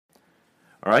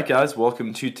All right, guys,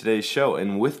 welcome to today's show.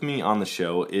 And with me on the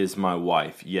show is my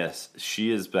wife. Yes, she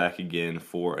is back again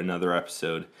for another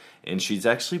episode. And she's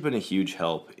actually been a huge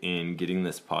help in getting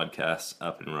this podcast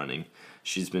up and running.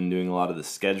 She's been doing a lot of the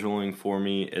scheduling for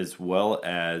me, as well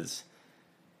as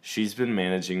she's been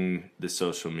managing the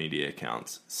social media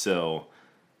accounts. So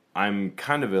I'm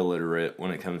kind of illiterate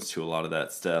when it comes to a lot of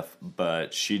that stuff,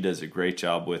 but she does a great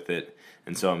job with it.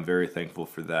 And so I'm very thankful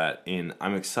for that. And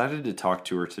I'm excited to talk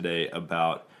to her today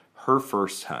about her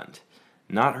first hunt.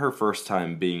 Not her first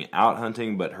time being out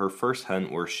hunting, but her first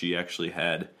hunt where she actually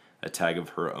had a tag of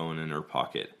her own in her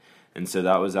pocket. And so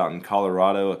that was out in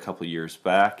Colorado a couple years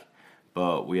back.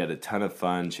 But we had a ton of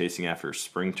fun chasing after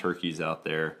spring turkeys out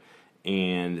there.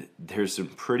 And there's some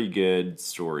pretty good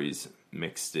stories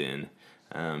mixed in.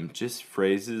 Just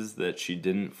phrases that she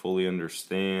didn't fully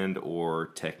understand or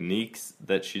techniques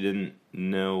that she didn't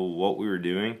know what we were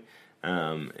doing.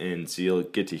 And so you'll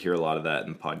get to hear a lot of that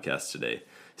in the podcast today.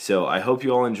 So I hope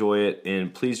you all enjoy it,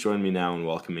 and please join me now in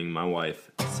welcoming my wife,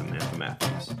 Samantha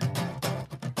Matthews.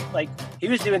 Like, he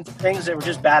was doing things that were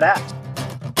just badass.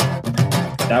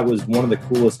 That was one of the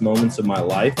coolest moments of my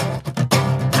life.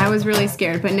 I was really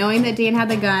scared, but knowing that Dan had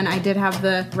the gun, I did have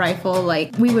the rifle,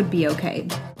 like, we would be okay.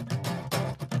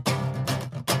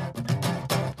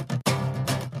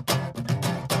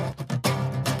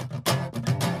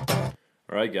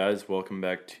 All right, guys, welcome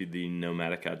back to the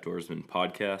Nomadic Outdoorsman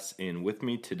podcast. And with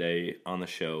me today on the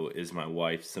show is my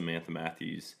wife, Samantha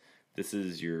Matthews. This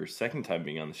is your second time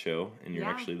being on the show, and you're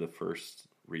actually the first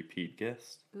repeat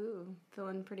guest. Ooh,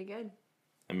 feeling pretty good.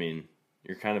 I mean,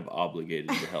 you're kind of obligated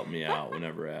to help me out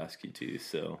whenever I ask you to,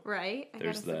 so. Right? I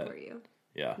gotta support you.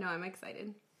 Yeah. No, I'm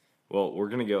excited. Well, we're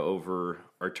going to go over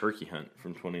our turkey hunt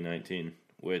from 2019,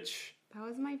 which... That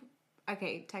was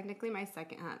technically my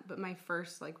second hunt, but my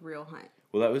first, real hunt.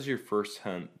 Well, that was your first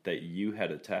hunt that you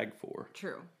had a tag for.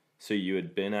 True. So you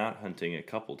had been out hunting a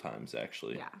couple times,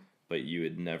 actually. Yeah. But you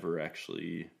had never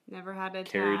actually... Never had a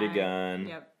carried tag. a gun.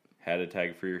 Yep. Had a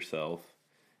tag for yourself.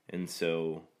 And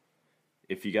so,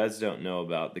 if you guys don't know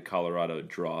about the Colorado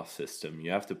draw system,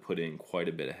 you have to put in quite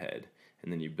a bit ahead.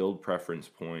 And then you build preference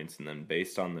points, and then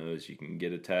based on those, you can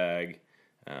get a tag,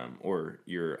 or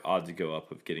your odds go up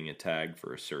of getting a tag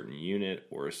for a certain unit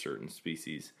or a certain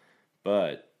species.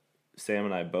 But Sam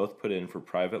and I both put in for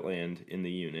private land in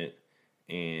the unit,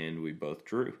 and we both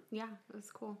drew. Yeah, it was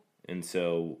cool. And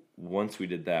so once we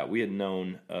did that, we had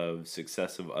known of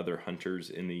success of other hunters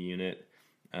in the unit.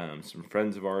 Some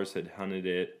friends of ours had hunted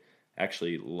it.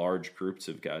 Actually, large groups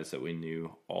of guys that we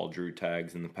knew all drew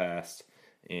tags in the past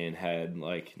and had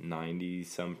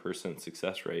 90-some%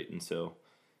 success rate. And so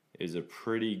it was a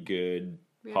pretty good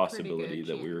possibility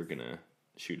that we were going to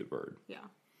shoot a bird. Yeah.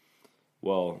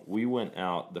 Well, we went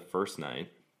out the first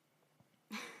night.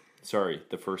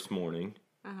 The first morning.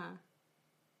 Uh-huh.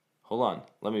 Hold on.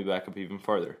 Let me back up even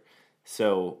farther.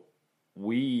 So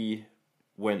we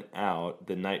went out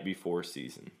the night before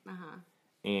season. Uh-huh.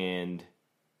 And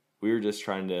we were just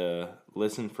trying to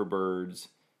listen for birds,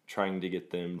 trying to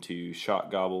get them to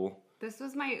shot gobble. This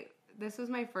was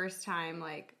my first time,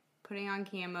 putting on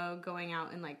camo, going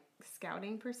out and,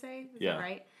 scouting, per se. Is that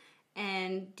right?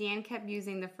 And Dan kept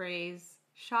using the phrase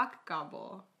shock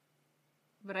gobble.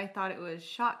 But I thought it was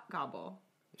shot gobble.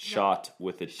 Shot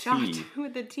with a T. Shot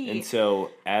with a T. And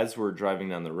so, as we're driving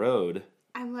down the road...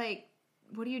 I'm like,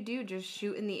 what do you do? Just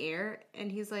shoot in the air?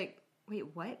 And he's like,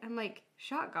 wait, what? I'm like,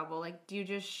 shot gobble. Do you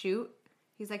just shoot?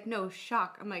 He's like, no,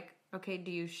 shock. I'm like, okay,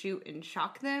 do you shoot and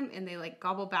shock them? And they,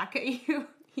 gobble back at you?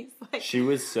 He's like... She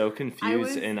was so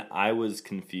confused, and I was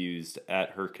confused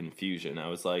at her confusion. I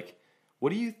was like...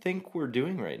 What do you think we're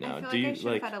doing right now? I feel I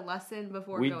should have had a lesson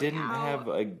before going out. We didn't have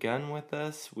a gun with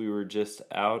us. We were just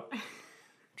out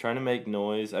trying to make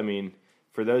noise. I mean,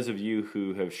 for those of you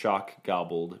who have shock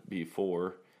gobbled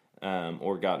before,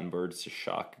 or gotten birds to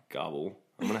shock gobble,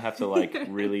 I'm going to have to,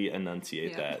 really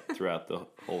enunciate that throughout the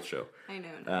whole show. I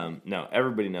know. No,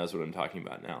 everybody knows what I'm talking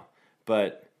about now.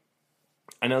 But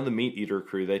I know the Meat Eater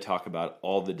crew, they talk about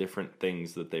all the different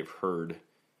things that they've heard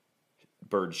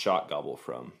birds shot gobble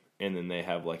from. And then they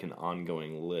have an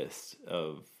ongoing list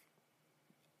of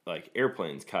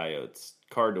airplanes, coyotes,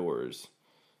 car doors,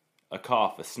 a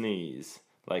cough, a sneeze,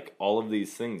 all of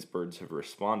these things birds have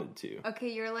responded to.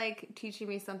 Okay, you're teaching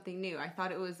me something new. I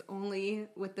thought it was only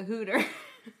with the Hooter.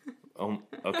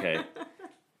 Okay.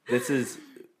 This is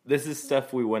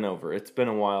stuff we went over. It's been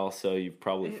a while, so you've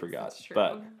probably forgot. True.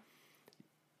 But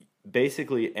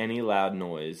basically any loud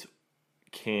noise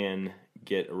can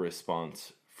get a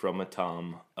response from a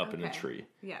tom up in a tree.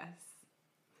 Yes.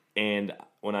 And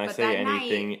when I say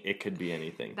anything, it could be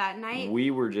anything. That night,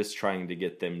 we were just trying to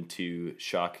get them to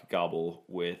shock gobble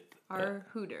with our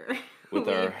Hooter. With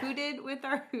we our hooted with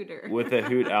our Hooter. With a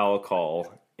hoot owl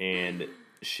call, and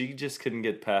she just couldn't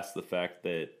get past the fact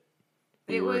that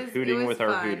we were hooting with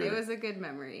our Hooter. It was a good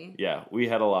memory. Yeah, we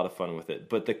had a lot of fun with it.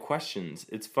 But the questions,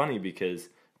 it's funny because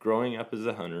growing up as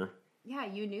a hunter, yeah,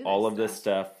 you knew all of this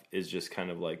stuff is just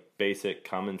kind of like basic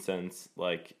common sense.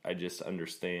 Like, I just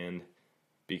understand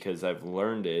because I've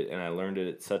learned it, and I learned it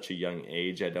at such a young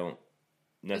age. I don't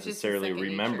necessarily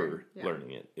remember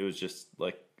learning it. It was just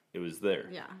like it was there.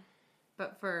 Yeah,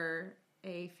 but for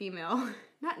a female,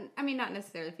 not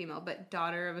necessarily female, but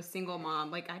daughter of a single mom,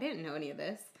 like, I didn't know any of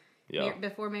this. Yeah.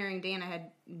 Before marrying Dan, I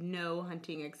had no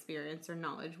hunting experience or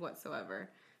knowledge whatsoever.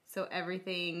 So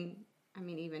everything,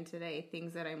 even today,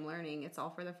 things that I'm learning, it's all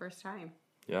for the first time.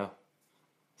 Yeah.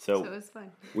 So it was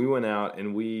fun. We went out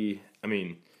and we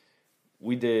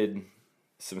did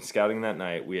some scouting that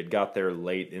night. We had got there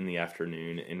late in the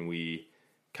afternoon, and we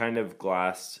kind of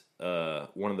glassed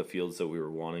one of the fields that we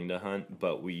were wanting to hunt,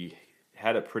 but we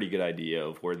had a pretty good idea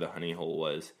of where the honey hole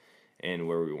was and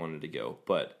where we wanted to go.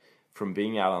 But from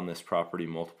being out on this property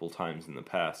multiple times in the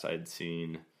past, I had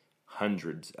seen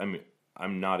hundreds.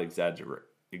 I'm not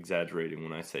exaggerating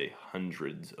when I say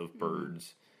hundreds of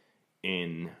birds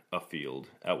in a field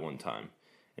at one time.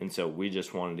 And so we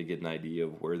just wanted to get an idea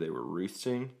of where they were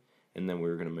roosting, and then we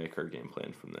were going to make our game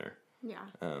plan from there.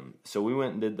 Yeah. So we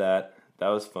went and did that. That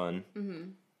was fun.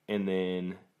 Mm-hmm. And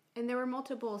then... And there were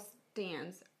multiple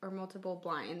stands or multiple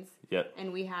blinds. Yep.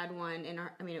 And we had one in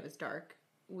our... it was dark.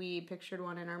 We pictured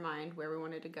one in our mind where we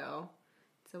wanted to go.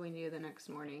 So we knew the next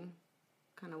morning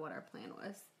kind of what our plan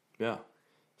was. Yeah.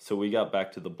 So we got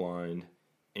back to the blind,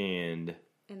 and...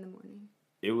 In the morning.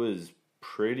 It was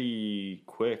pretty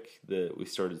quick that we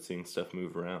started seeing stuff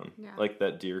move around. Yeah. Like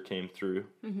that deer came through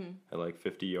at like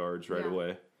 50 yards right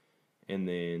away. And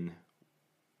then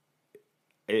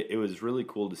it was really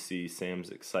cool to see Sam's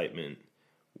excitement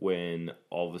when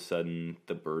all of a sudden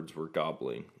the birds were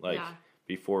gobbling. Like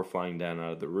before flying down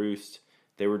out of the roost,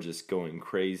 they were just going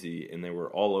crazy and they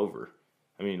were all over.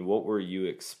 What were you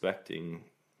expecting?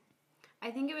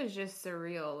 I think it was just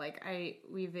surreal. Like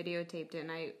we videotaped it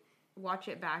and I watch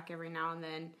it back every now and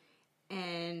then,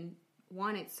 and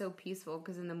one, it's so peaceful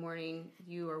because in the morning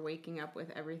you are waking up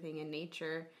with everything in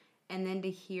nature, and then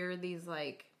to hear these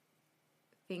like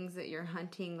things that you're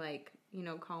hunting, like,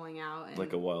 calling out, and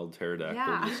like a wild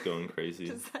pterodactyl just going crazy.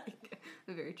 Just like,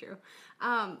 very true.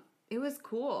 It was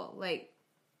cool. Like,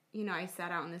 I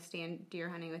sat out in the stand deer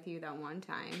hunting with you that one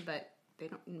time, but they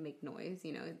don't make noise.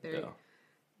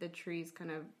 The trees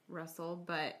kind of rustle,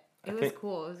 but it was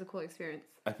cool. It was a cool experience.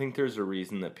 I think there's a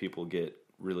reason that people get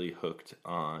really hooked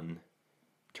on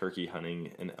turkey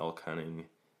hunting and elk hunting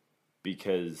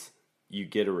because you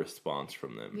get a response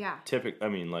from them. Yeah.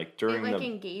 Like during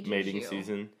the mating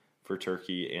season for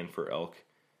turkey and for elk,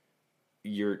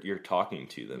 you're talking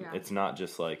to them. Yeah. It's not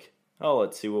just like, oh,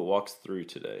 let's see what walks through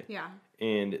today. Yeah.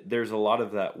 And there's a lot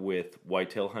of that with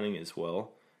whitetail hunting as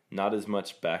well. Not as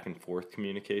much back and forth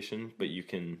communication, but you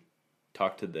can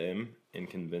talk to them and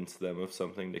convince them of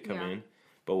something to come in.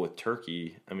 But with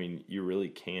turkey, you really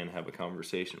can have a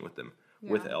conversation with them.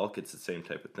 Yeah. With elk, it's the same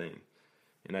type of thing.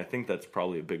 And I think that's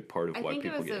probably a big part of why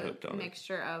people get hooked on it. I think it was a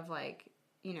mixture of, like,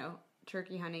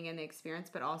 turkey hunting and the experience,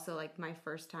 but also, like, my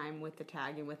first time with the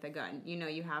tag and with the gun.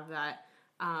 You have that,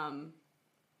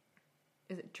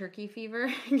 is it turkey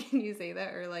fever? Can you say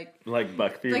that? Or, like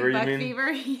buck fever, like buck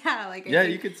fever? Yeah.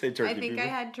 You could say turkey fever. I think I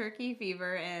had turkey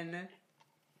fever and...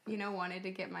 wanted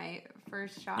to get my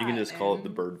first shot. You can just call it the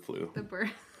bird flu. The bird.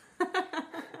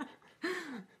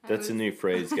 That's a new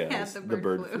phrase, guys. The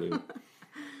bird flu.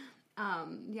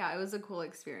 It was a cool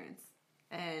experience.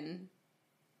 And,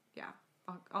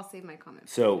 I'll save my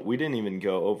comments. So, we didn't even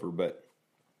go over, but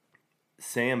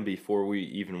Sam, before we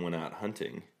even went out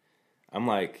hunting, I'm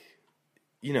like,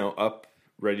 up,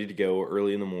 ready to go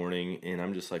early in the morning, and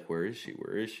I'm just like, where is she?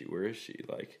 Where is she? Where is she?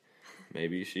 Like,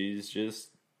 maybe she's just...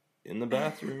 in the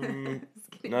bathroom,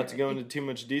 not to go into too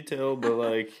much detail, but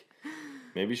like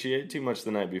maybe she ate too much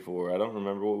the night before. I don't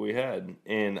remember what we had.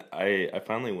 And I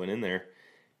finally went in there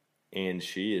and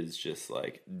she is just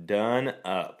like done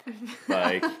up.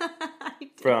 Like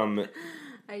from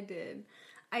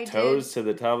toes to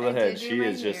the top of the head. She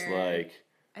is just like,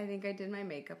 I think I did my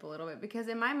makeup a little bit because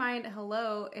in my mind,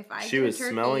 she was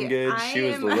smelling good. She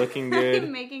was looking good.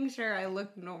 I'm making sure I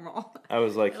look normal. I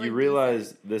was like, you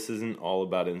realize this isn't all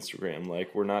about Instagram.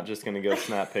 Like, we're not just going to go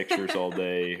snap pictures all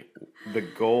day. The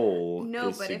goal is to go.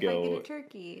 No, but if I get a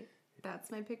turkey,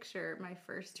 that's my picture, my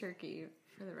first turkey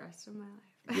for the rest of my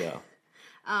life. Yeah.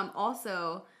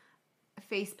 Also,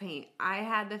 face paint. I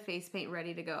had the face paint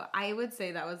ready to go. I would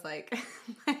say that was like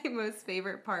my most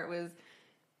favorite part was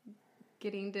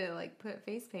getting to like put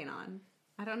face paint on.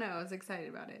 I don't know. I was excited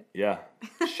about it. Yeah.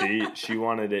 She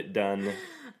wanted it done.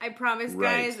 I promise,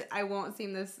 right. guys, I won't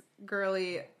seem this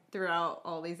girly throughout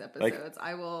all these episodes.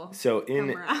 I will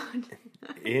come around.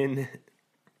 in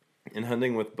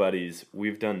Hunting with Buddies,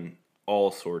 we've done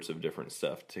all sorts of different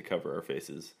stuff to cover our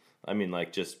faces. I mean,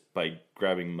 like, just by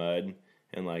grabbing mud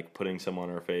and, like, putting some on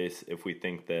our face if we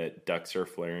think that ducks are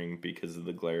flaring because of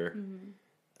the glare.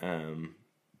 Mm-hmm.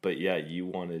 But, yeah, you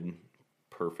wanted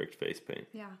perfect face paint.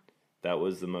 Yeah. That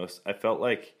was the most... I felt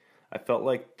like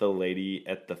the lady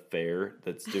at the fair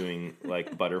that's doing,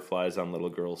 like, butterflies on little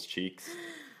girls' cheeks.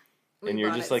 And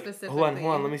you're just like, hold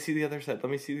on, let me see the other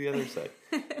side.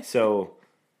 So...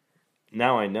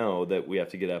 Now I know that we have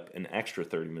to get up an extra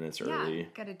 30 minutes early.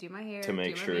 Gotta do my hair to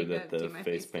make sure makeup, that the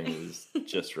face paint is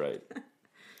just right.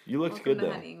 You looked good though.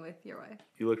 Hunting with your wife.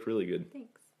 You looked really good.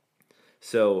 Thanks.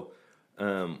 So,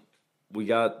 we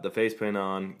got the face paint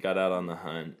on, got out on the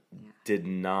hunt. Yeah. Did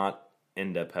not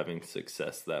end up having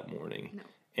success that morning. No.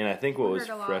 And I think what was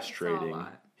frustrating.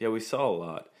 Yeah, we saw a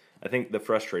lot. I think the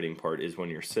frustrating part is when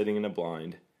you're sitting in a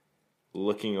blind,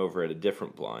 looking over at a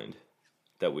different blind.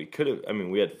 That we could have, I mean,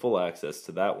 we had full access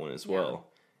to that one as well.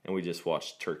 And we just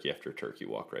watched turkey after turkey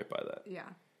walk right by that. Yeah.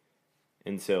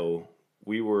 And so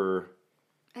we were...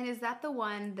 And is that the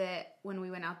one that when we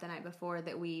went out the night before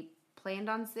that we planned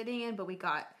on sitting in, but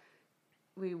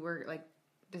we were like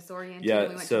disoriented and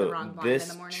we went to the wrong blind in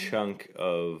the morning? This chunk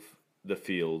of the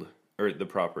field, or the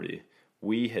property,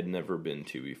 we had never been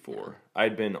to before. Yeah.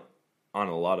 I'd been on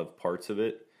a lot of parts of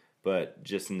it, but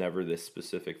just never this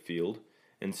specific field.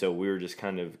 And so we were just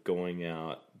kind of going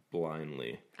out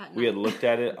blindly. We had looked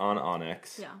at it on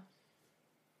Onyx. Yeah.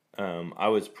 I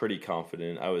was pretty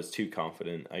confident. I was too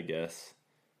confident, I guess,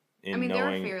 in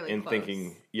knowing and close.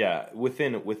 Thinking,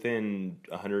 within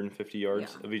 150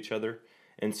 yards of each other.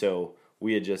 And so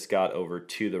we had just got over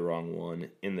to the wrong one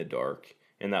in the dark,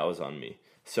 and that was on me.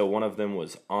 So one of them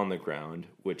was on the ground,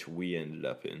 which we ended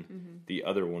up in. Mm-hmm. The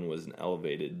other one was an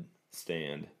elevated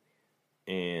stand,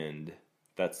 and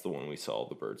that's the one we saw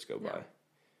the birds go by.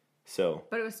 So,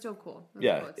 but it was still cool.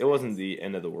 It wasn't the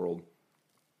end of the world.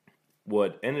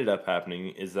 What ended up happening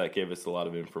is that gave us a lot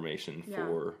of information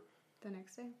for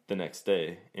the next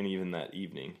day, and even that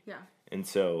evening. Yeah. And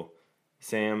so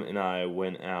Sam and I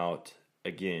went out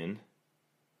again,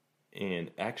 and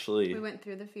actually... We went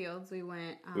through the fields. We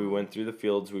went through the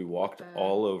fields. We walked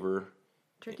all over.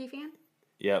 Turkey fan?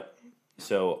 Yep.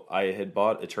 So I had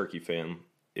bought a turkey fan.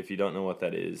 If you don't know what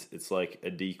that is, it's like a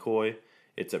decoy.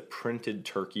 It's a printed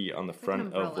turkey on the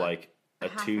front of like a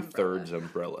 2/3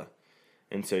 umbrella.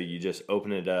 And so you just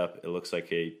open it up. It looks like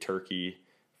a turkey,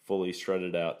 fully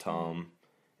strutted out tom.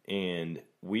 And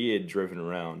we had driven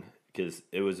around because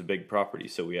it was a big property,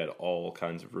 so we had all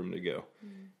kinds of room to go.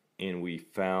 And we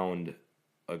found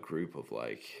a group of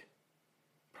like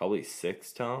probably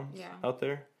 6 toms out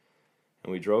there.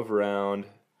 And we drove around,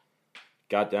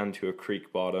 got down to a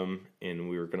creek bottom, and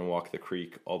we were going to walk the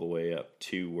creek all the way up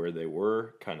to where they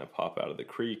were, kind of pop out of the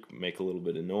creek, make a little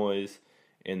bit of noise,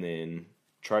 and then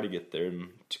try to get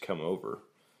them to come over.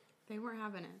 They weren't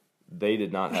having it. They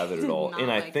did not have it at all.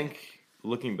 And I think,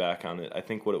 looking back on it, I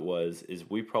think what it was is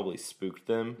we probably spooked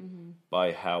them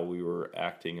by how we were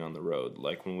acting on the road.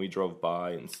 Like when we drove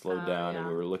by and slowed down and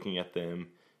we were looking at them,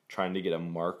 trying to get a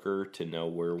marker to know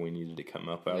where we needed to come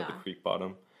up out of the creek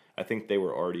bottom. I think they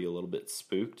were already a little bit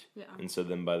spooked. Yeah. And so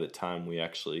then by the time we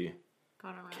actually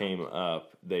came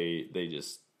up, they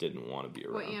just didn't want to be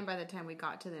around. Well, and by the time we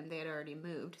got to them, they had already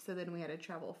moved. So then we had to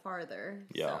travel farther.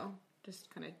 Yeah. So just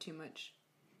kind of too much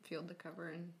field to cover.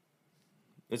 And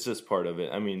it's just part of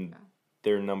it. I mean,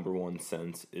 their number one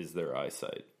sense is their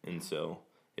eyesight. And so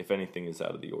if anything is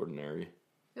out of the ordinary,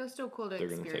 it was still cool to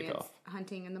experience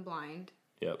hunting in the blind.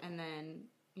 Yep. And then...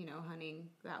 hunting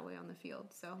that way on the field,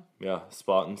 so... Yeah,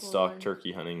 spot and stalk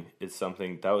turkey hunting is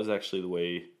something... That was actually the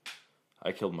way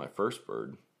I killed my first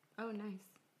bird. Oh, nice.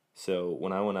 So,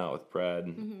 when I went out with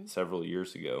Brad several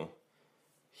years ago,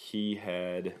 he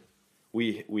had...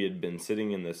 We had been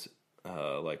sitting in this,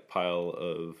 pile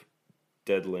of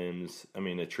dead limbs. I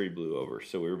mean, a tree blew over,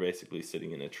 so we were basically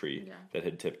sitting in a tree that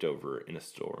had tipped over in a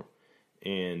storm.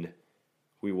 And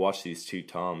we watched these 2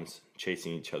 toms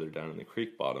chasing each other down in the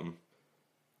creek bottom.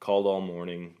 Called all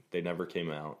morning. They never came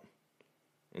out.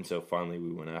 And so finally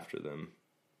we went after them.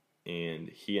 And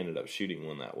he ended up shooting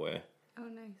one that way. Oh,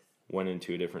 nice. Went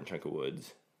into a different chunk of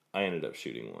woods. I ended up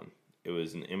shooting one. It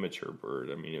was an immature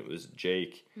bird. I mean, it was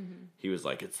Jake. Mm-hmm. He was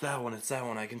like, it's that one.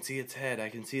 I can see its head. I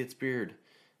can see its beard.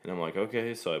 And I'm like,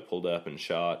 okay. So I pulled up and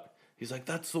shot. He's like,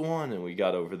 that's the one. And we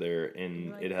got over there,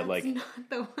 and Like, it had that's not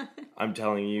the one. I'm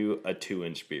telling you, a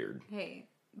 2-inch beard. Hey,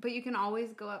 but you can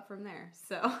always go up from there.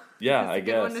 So yeah, I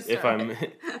guess if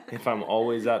I'm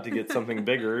always out to get something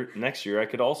bigger next year, I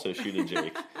could also shoot a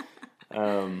Jake.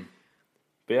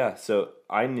 But yeah, so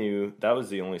I knew that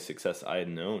was the only success I had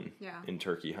known in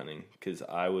turkey hunting because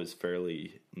I was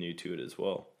fairly new to it as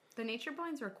well. The nature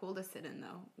blinds were cool to sit in,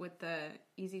 though, with the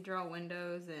easy draw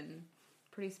windows and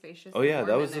pretty spacious. Oh, yeah,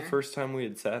 that was the first time we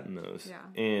had sat in those.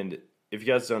 Yeah. And if you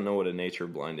guys don't know what a nature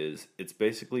blind is, it's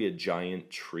basically a giant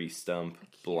tree stump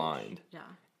blind. Yeah.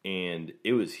 And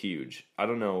it was huge. I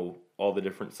don't know all the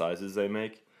different sizes they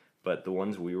make, but the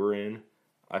ones we were in,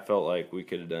 I felt like we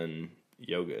could have done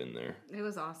yoga in there. It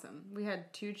was awesome. We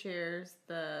had 2 chairs,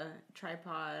 the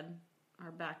tripod,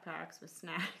 our backpacks with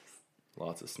snacks.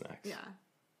 Lots of snacks. Yeah.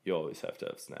 You always have to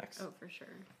have snacks. Oh, for sure.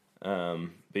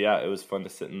 But yeah, it was fun to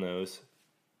sit in those.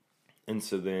 And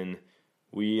so then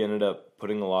we ended up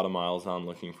putting a lot of miles on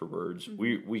looking for birds.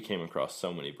 Mm-hmm. We came across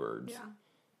so many birds.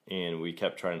 Yeah. And we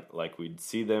kept trying, like we'd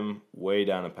see them way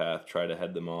down a path, try to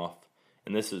head them off.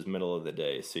 And this is middle of the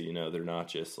day, so they're not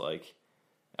just like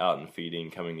out and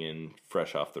feeding, coming in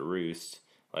fresh off the roost.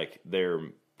 Like they're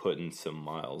putting some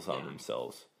miles on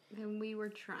themselves. And we were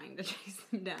trying to chase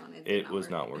them down. It was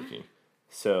not working.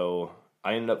 So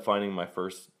I ended up finding my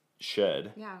first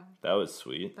shed. Yeah. That was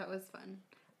sweet. That was fun.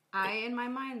 In my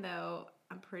mind, though,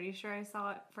 I'm pretty sure I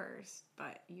saw it first,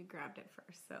 but you grabbed it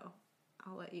first, so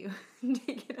I'll let you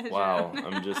take it as wow, your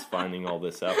own. I'm just finding all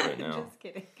this out right now. Just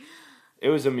kidding. It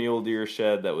was a mule deer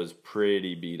shed that was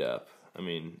pretty beat up. I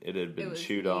mean, it had been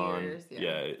chewed on.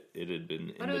 Yeah, it had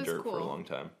been in the dirt for a long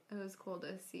time. It was cool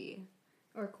to see,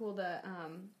 or cool to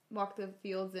walk the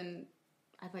fields, and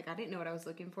I didn't know what I was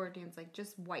looking for. Dan's like,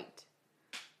 just white,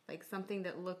 like something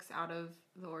that looks out of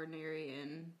the ordinary,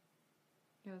 and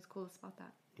it was cool to spot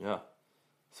that. Yeah,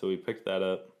 so we picked that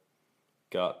up,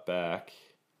 got back.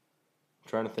 I'm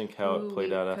trying to think how it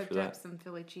played out after that. We cooked up some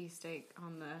Philly cheesesteak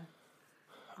on the.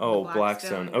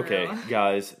 Blackstone. Okay,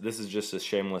 guys, this is just a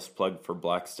shameless plug for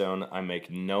Blackstone. I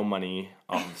make no money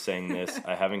off of saying this.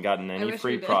 I haven't gotten any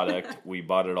free product. We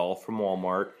bought it all from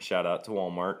Walmart. Shout out to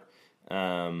Walmart.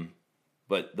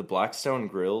 But the Blackstone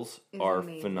grills are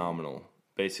phenomenal.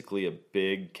 Basically a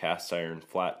big cast iron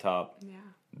flat top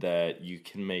that you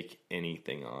can make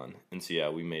anything on. And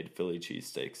so, we made Philly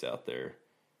cheesesteaks out there.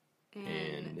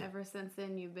 And ever since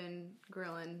then, you've been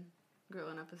grilling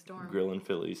up a storm. Grilling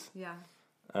Phillies. Yeah.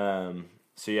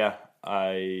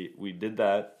 We did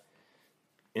that,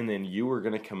 and then you were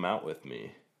going to come out with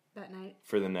me that night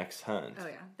for the next hunt. Oh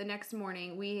yeah, the next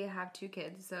morning. We have 2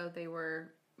 kids, so they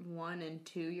were 1 and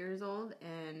 2 years old,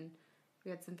 and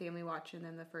we had some family watching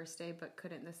them the first day, but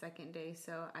couldn't the second day,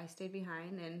 so I stayed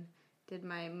behind and did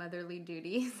my motherly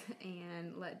duties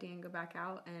and let Dan go back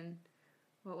out. And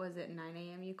what was it, 9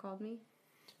 a.m. you called me?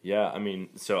 Yeah, I mean,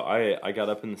 so I got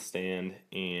up in the stand,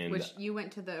 and which you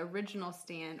went to the original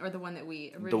stand, or the one that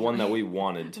we originally... The one that we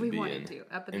wanted to be in.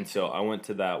 Up in and so I went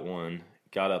to that one,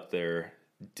 got up there,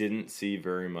 didn't see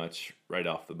very much right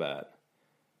off the bat.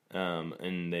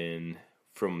 And then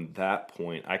from that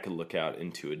point, I could look out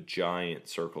into a giant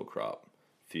circle crop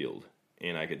field,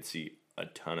 and I could see a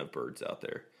ton of birds out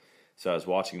there. So I was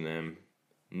watching them.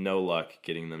 No luck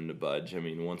getting them to budge. I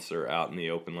mean, once they're out in the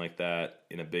open like that,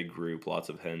 in a big group, lots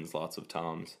of hens, lots of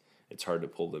toms, it's hard to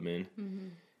pull them in. Mm-hmm.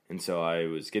 And so I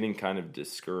was getting kind of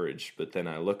discouraged, but then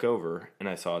I look over, and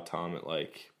I saw a tom at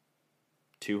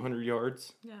 200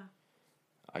 yards. Yeah.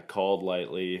 I called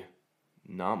lightly,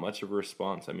 not much of a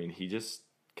response. I mean, he just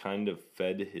kind of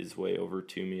fed his way over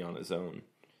to me on his own.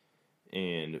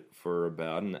 And for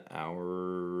about an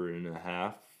hour and a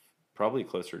half, probably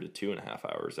closer to 2.5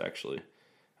 hours, actually,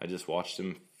 I just watched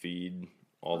him feed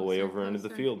all the way over into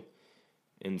the field.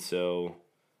 And so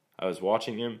I was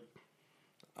watching him.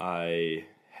 I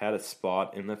had a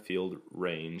spot in the field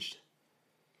ranged,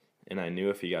 and I knew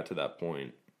if he got to that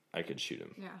point, I could shoot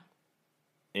him.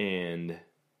 Yeah. And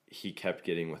he kept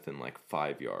getting within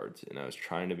 5 yards, and I was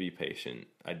trying to be patient.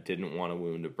 I didn't want to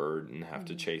wound a bird and have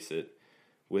to chase it.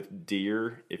 With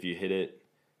deer, if you hit it,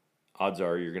 odds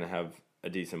are you're going to have a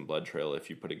decent blood trail if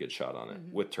you put a good shot on it.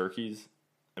 Mm-hmm. With turkeys,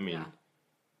 I mean,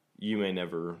 you may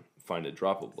never find a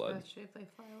drop of blood. Especially if they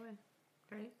fly away,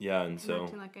 right? Yeah, and so... I'm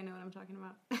acting like I know what I'm talking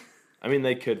about. I mean,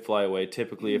 they could fly away.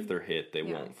 Typically, if they're hit, they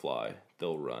won't fly.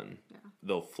 They'll run. Yeah.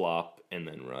 They'll flop and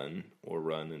then run, or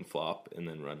run and flop and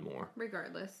then run more.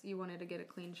 Regardless, you wanted to get a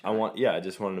clean shot. I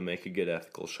just wanted to make a good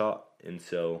ethical shot. And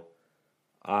so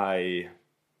I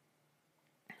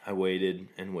waited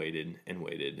and waited and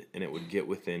waited, and it would get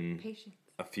within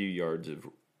a few yards of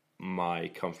my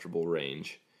comfortable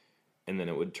range, and then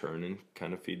it would turn and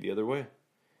kind of feed the other way.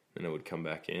 Then it would come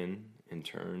back in and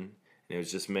turn, and it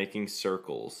was just making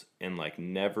circles and like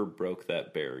never broke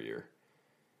that barrier.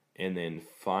 And then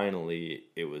finally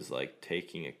it was like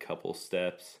taking a couple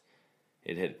steps.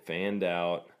 It had fanned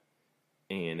out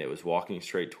and it was walking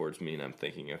straight towards me, and I'm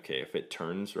thinking, okay, if it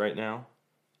turns right now,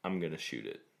 I'm going to shoot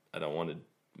it. I don't want to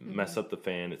mess up the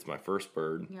fan. It's my first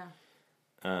bird. Yeah.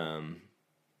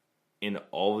 And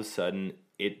all of a sudden,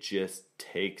 it just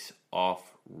takes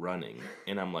off running.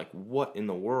 And I'm like, what in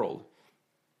the world?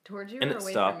 Towards you and or it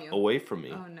away stopped from you? away from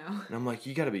me. Oh, no. And I'm like,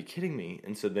 you got to be kidding me.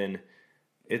 And so then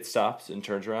it stops and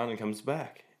turns around and comes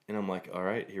back. And I'm like, all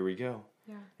right, here we go.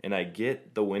 Yeah. And I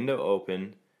get the window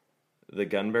open, the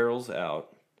gun barrel's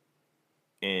out,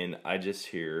 and I just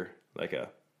hear like a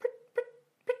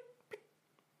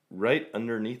right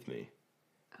underneath me.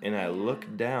 And I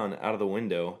look down out of the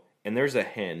window, and there's a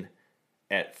hen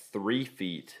at 3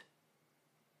 feet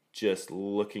just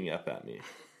looking up at me.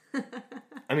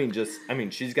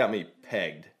 She's got me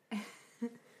pegged.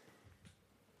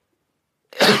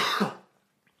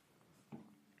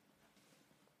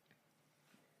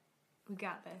 We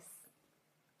got this.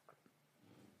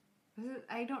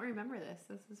 I don't remember this.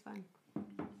 This is fun.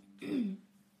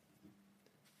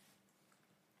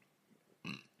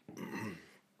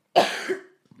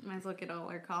 Might as well get all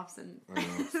our coughs and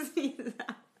sneezes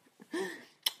out.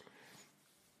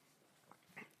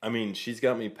 She's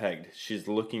got me pegged. She's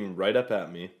looking right up at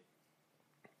me.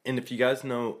 And if you guys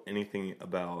know anything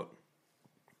about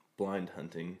blind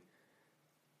hunting...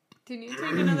 Do you need to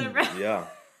take another breath? Yeah.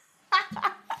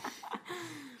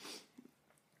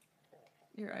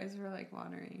 Your eyes were like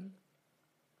watering.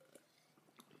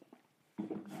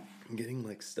 I'm getting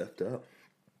like stuffed up.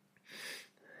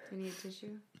 Do you need a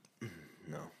tissue?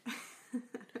 No.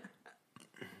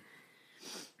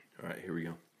 All right, here we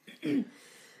go. Okay.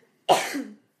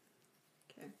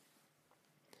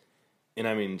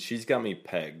 And she's got me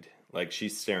pegged. Like,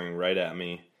 she's staring right at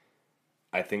me.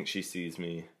 I think she sees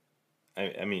me.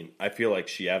 I feel like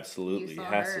she absolutely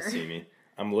has to see me.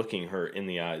 I'm looking her in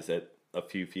the eyes at a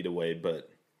few feet away, but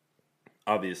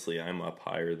obviously I'm up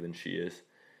higher than she is.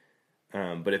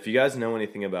 But if you guys know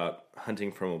anything about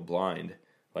hunting from a blind,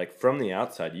 like from the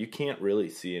outside, you can't really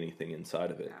see anything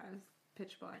inside of it. Yeah, it's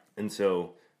pitch black. And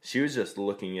so she was just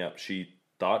looking up. She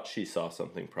thought she saw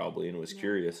something probably and was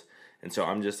curious. And so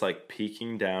I'm just like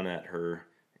peeking down at her,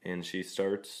 and she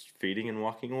starts feeding and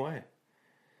walking away.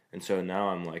 And so now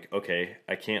I'm like, okay,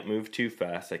 I can't move too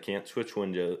fast. I can't switch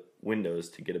windows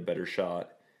to get a better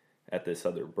shot at this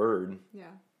other bird.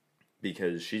 Yeah.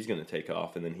 Because she's going to take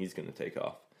off, and then he's going to take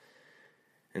off.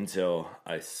 And so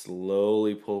I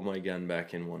slowly pull my gun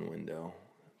back in one window,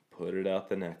 put it out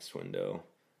the next window,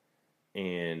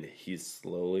 and he's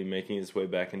slowly making his way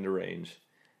back into range.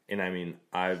 And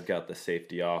I've got the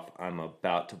safety off. I'm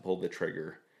about to pull the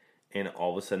trigger, and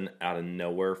all of a sudden, out of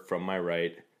nowhere from my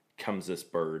right comes this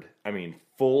bird.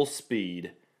 Full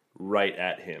speed right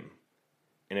at him.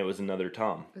 And it was another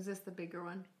tom. Was this the bigger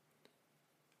one?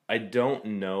 I don't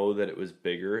know that it was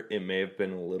bigger. It may have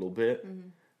been a little bit,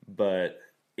 but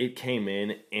it came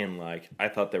in and like I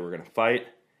thought they were going to fight.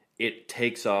 It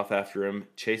takes off after him,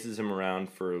 chases him around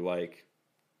for like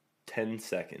 10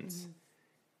 seconds.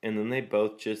 And then they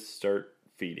both just start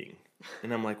feeding.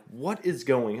 And I'm like, what is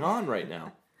going on right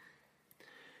now?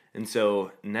 And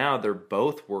so now they're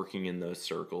both working in those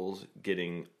circles,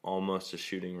 getting almost a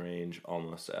shooting range,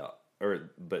 almost out,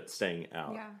 but staying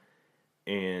out.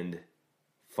 Yeah. And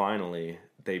finally,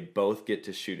 they both get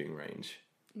to shooting range.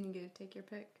 And you get to take your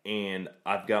pick. And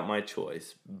I've got my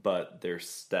choice, but they're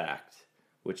stacked,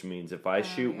 which means if I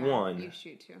shoot one, you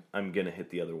shoot two. I'm going to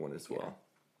hit the other one as well.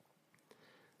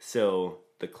 So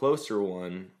the closer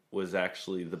one was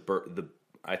actually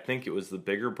I think it was the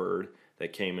bigger bird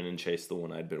that came in and chased the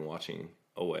one I'd been watching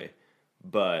away.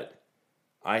 But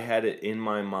I had it in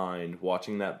my mind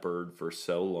watching that bird for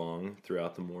so long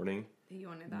throughout the morning You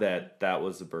wanted that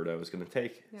was the bird I was going to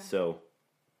take. Yeah. So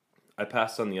I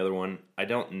passed on the other one. I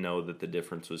don't know that the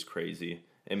difference was crazy.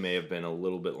 It may have been a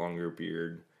little bit longer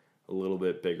beard, a little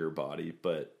bit bigger body,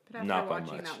 but not by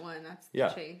much. After watching that one, that's the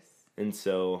chase. And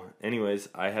so, anyways,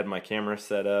 I had my camera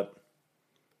set up.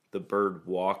 The bird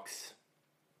walks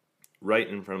right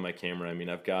in front of my camera.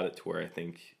 I've got it to where I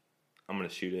think I'm going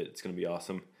to shoot it. It's going to be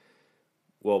awesome.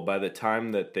 Well, by the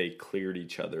time that they cleared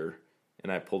each other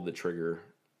and I pulled the trigger,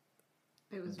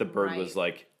 the bird was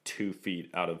like 2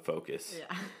 feet out of focus.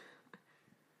 Yeah.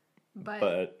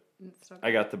 But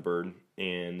I got the bird,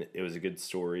 and it was a good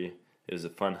story. It was a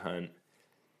fun hunt.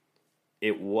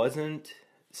 It wasn't...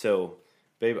 So,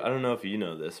 babe, I don't know if you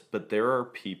know this, but there are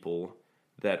people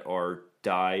that are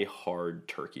die-hard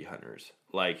turkey hunters.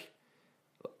 Like,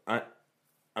 I'm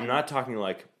not talking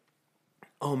like,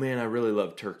 oh man, I really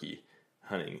love turkey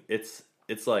hunting. It's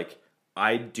like,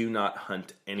 I do not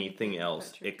hunt anything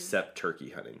else except turkey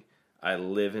hunting. I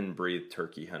live and breathe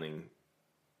turkey hunting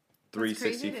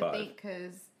 365. It's crazy to think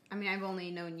because, I mean, I've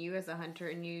only known you as a hunter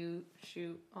and you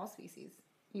shoot all species.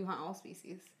 You hunt all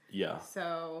species. Yeah.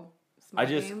 So,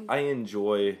 I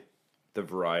enjoy the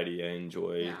variety. I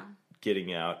enjoy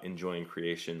getting out, enjoying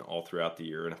creation all throughout the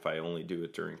year. And if I only do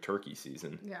it during turkey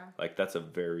season, like that's a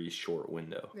very short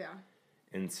window. Yeah.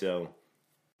 And so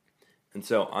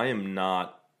I am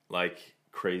not like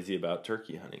crazy about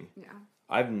turkey hunting. Yeah.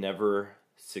 I've never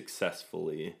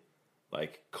successfully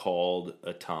like called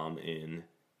a tom in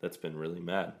that's been really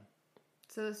mad.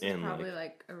 So this is probably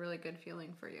like a really good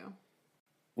feeling for you.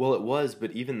 Well, it was,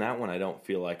 but even that one I don't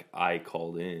feel like I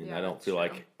called in. Yeah, I don't feel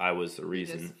like I was the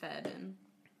reason. You just fed in.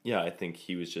 Yeah, I think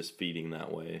he was just feeding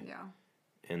that way. Yeah.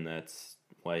 And that's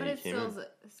why but he came in.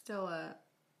 But it's still a,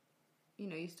 you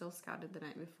know, you still scouted the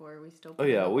night before. We still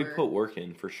we put work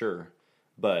in for sure.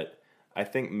 But I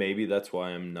think maybe that's why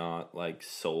I'm not like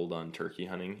sold on turkey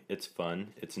hunting. It's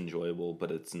fun, it's enjoyable,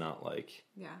 but it's not like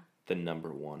the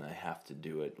number one. I have to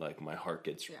do it. Like my heart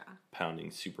gets pounding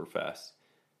super fast.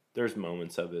 There's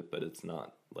moments of it, but it's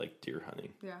not like deer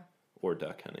hunting or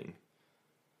duck hunting.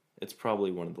 It's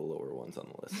probably one of the lower ones on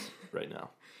the list right now.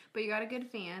 But you got a good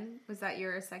fan. Was that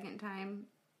your second time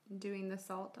doing the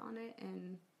salt on it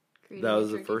and creating That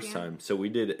was the first time. So we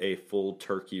did a full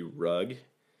turkey rug.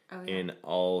 Oh, yeah. And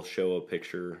I'll show a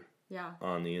picture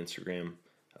on the Instagram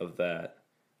of that.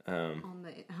 On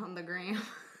the gram.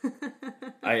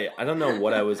 I don't know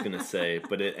what I was going to say,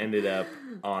 but it ended up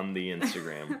on the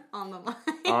Instagram. On the line.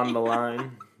 On the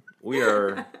line. We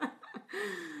are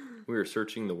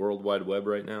searching the World Wide Web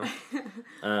right now.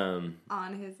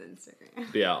 On his Instagram.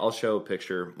 But yeah, I'll show a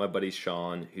picture. My buddy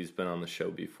Sean, who's been on the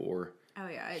show before. Oh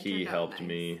yeah, he helped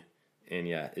me. And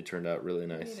yeah, it turned out really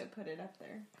nice. You need to put it up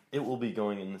there. It will be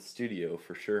going in the studio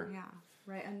for sure. Yeah,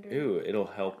 right under. Ooh, it'll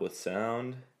help with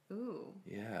sound. Ooh.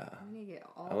 Yeah. I'm gonna get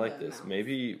all I like this. mounts.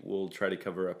 Maybe we'll try to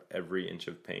cover up every inch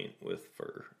of paint with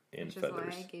fur and feathers.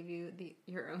 Which is why I gave you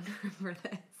your own for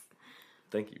this.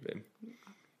 Thank you, babe.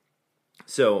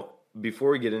 So,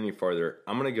 before we get any farther,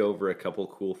 I'm going to go over a couple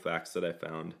cool facts that I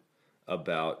found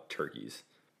about turkeys.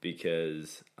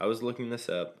 Because I was looking this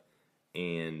up,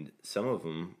 and some of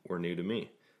them were new to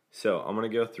me. So, I'm going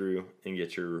to go through and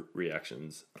get your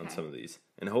reactions on some of these.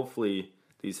 And hopefully,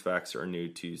 these facts are new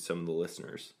to some of the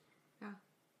listeners. Yeah.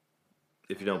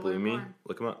 If you don't believe me,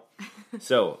 look them up.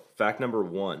 So, fact number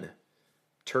 1.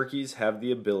 Turkeys have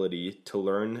the ability to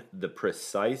learn the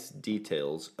precise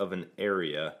details of an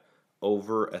area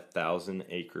over 1,000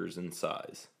 acres in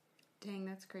size. Dang,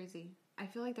 that's crazy. I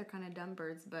feel like they're kind of dumb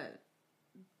birds, but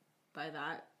by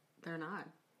that, they're not.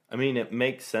 I mean, it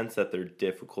makes sense that they're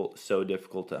so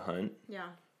difficult to hunt. Yeah.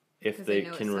 If they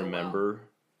can remember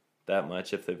that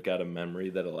much, if they've got a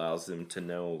memory that allows them to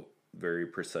know very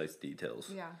precise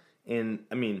details. Yeah. And,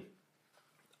 I mean,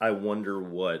 I wonder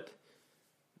what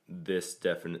their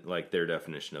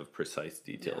definition of precise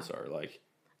details are. Like,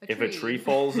 if a tree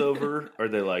falls over, are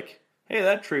they like, hey,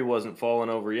 that tree wasn't falling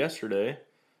over yesterday?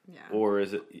 Yeah. Or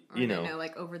is it, you know,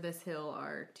 like over this hill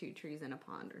are 2 trees in a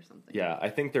pond or something. Yeah, I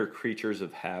think they're creatures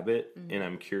of habit, and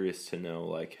I'm curious to know,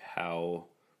 like, how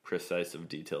precise of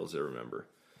details they remember.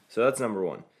 So that's number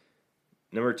 1.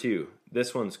 Number 2,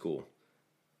 this one's cool.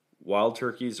 Wild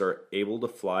turkeys are able to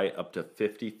fly up to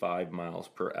 55 miles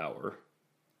per hour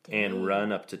and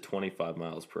run up to 25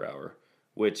 miles per hour,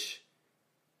 which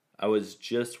I was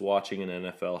just watching an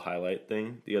NFL highlight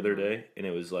thing the other day, and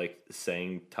it was like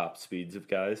saying top speeds of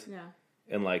guys. Yeah.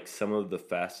 And like some of the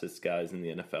fastest guys in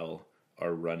the NFL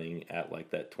are running at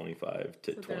like that 25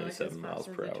 to 27 miles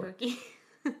per hour.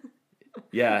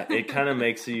 Yeah, it kind of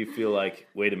makes you feel like,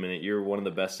 wait a minute, you're one of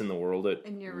the best in the world at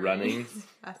running,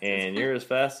 and you're as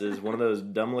fast as one of those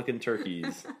dumb-looking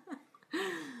turkeys.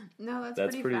 No,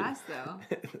 that's pretty fast,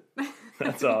 though.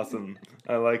 That's awesome.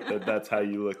 I like that. That's how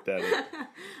you looked at it.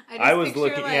 I was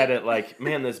looking at it like,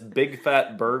 man, this big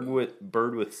fat bird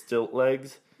with stilt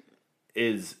legs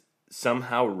is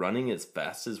somehow running as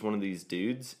fast as one of these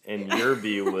dudes. And your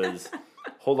view was,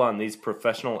 hold on, these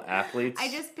professional athletes. I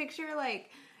just picture like,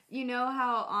 you know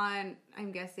how on,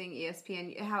 I'm guessing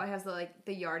ESPN, how it has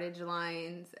the yardage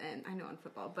lines, and I know on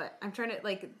football, but I'm trying to,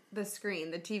 like, the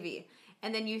screen, the TV.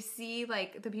 And then you see,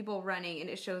 like, the people running, and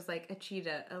it shows, like, a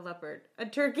cheetah, a leopard, a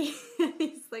turkey. And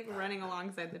he's, like, running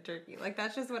alongside the turkey. Like,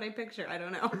 that's just what I picture. I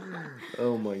don't know.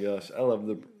 Oh, my gosh. I love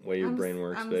the way your brain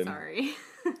works, babe. I'm sorry.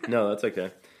 No, that's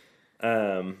okay.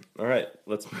 All right,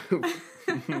 let's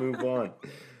move on.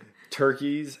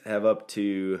 Turkeys have up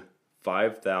to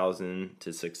 5,000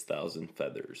 to 6,000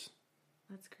 feathers.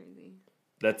 That's crazy.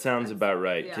 That sounds about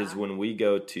right, because when we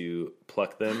go to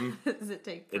pluck them, does it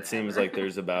take forever? It seems like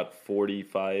there's about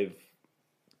 45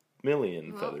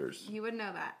 million feathers. You would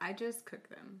know that. I just cook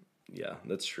them. Yeah,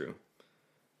 that's true.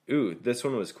 Ooh, this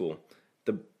one was cool.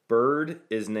 The bird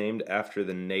is named after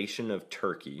the nation of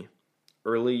Turkey.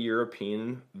 Early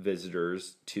European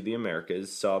visitors to the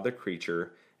Americas saw the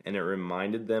creature, and it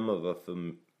reminded them of a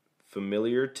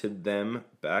familiar to them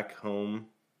back home.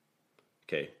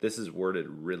 Okay, this is worded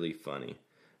really funny.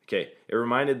 Okay, it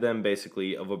reminded them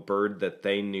basically of a bird that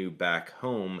they knew back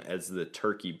home as the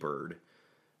turkey bird,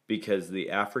 because the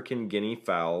African guinea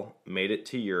fowl made it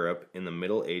to Europe in the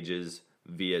Middle Ages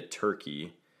via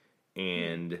Turkey,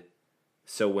 and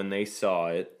so when they saw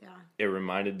it, it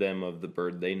reminded them of the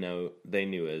bird they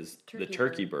knew as the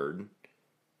turkey bird,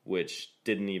 which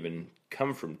didn't even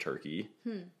come from Turkey,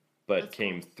 but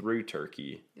came through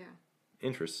Turkey. Yeah.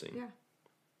 Interesting. Yeah.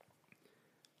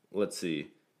 Let's see.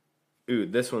 Ooh,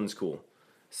 this one's cool.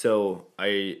 So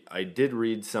I did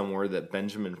read somewhere that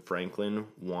Benjamin Franklin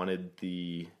wanted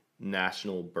the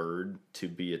national bird to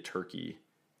be a turkey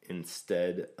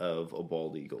instead of a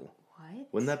bald eagle. What?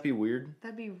 Wouldn't that be weird?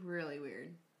 That'd be really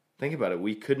weird. Think about it.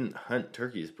 We couldn't hunt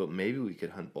turkeys, but maybe we could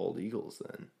hunt bald eagles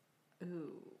then.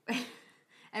 Ooh.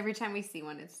 Every time we see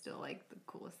one, it's still like the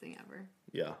coolest thing ever.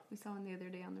 Yeah. We saw one the other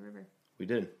day on the river. We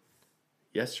did.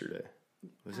 Yesterday.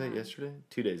 Was that yesterday?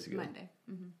 2 days ago. Monday.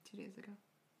 2 days ago.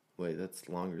 Wait, that's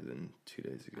longer than 2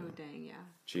 days ago. Oh, dang, yeah.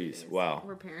 Jeez, wow.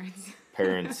 We're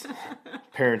parents.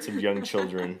 Parents of young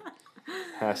children.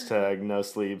 Hashtag no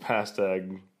sleep.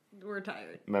 Hashtag we're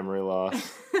tired. Memory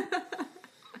loss.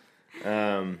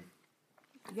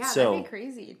 Yeah, that'd be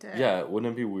crazy. Yeah,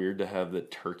 wouldn't it be weird to have the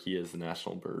turkey as the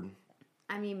national bird?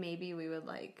 I mean, maybe we would,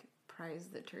 like, prize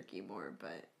the turkey more,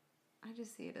 but I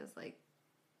just see it as, like,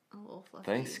 a little fluffy.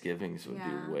 Thanksgivings would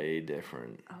be way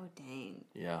different. Oh, dang.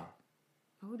 Yeah.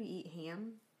 Oh, to eat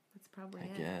ham? That's probably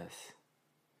I guess.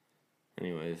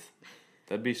 Anyways,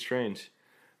 that'd be strange.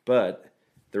 But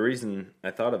the reason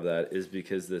I thought of that is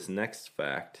because this next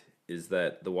fact is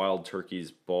that the wild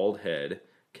turkey's bald head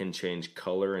can change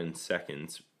color in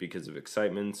seconds because of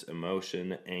excitement,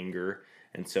 emotion, anger,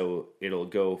 and so it'll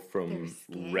go from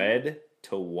red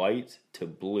to white to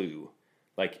blue.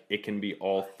 Like, it can be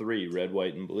all three, red,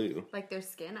 white, and blue. Like their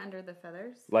skin under the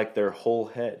feathers? Like their whole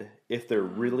head. If they're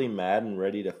really mad and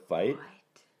ready to fight,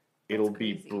 it'll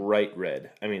be bright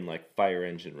red. I mean, like fire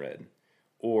engine red.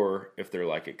 Or if they're,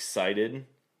 like, excited.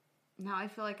 Now I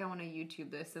feel like I want to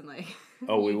YouTube this and, like,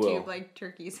 we will. like,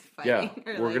 turkeys fighting.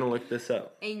 Yeah, we're going to look this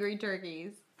up. Angry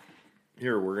turkeys.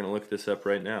 Here, we're going to look this up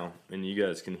right now, and you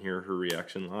guys can hear her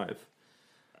reaction live.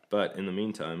 But in the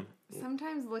meantime...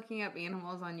 Sometimes looking up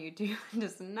animals on YouTube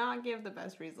does not give the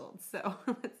best results, so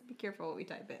let's be careful what we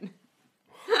type in.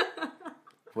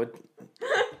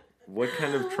 What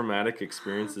kind of traumatic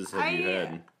experiences have you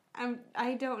had?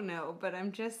 I don't know, but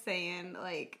I'm just saying,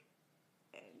 like,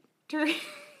 he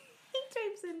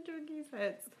types in turkey's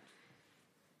heads.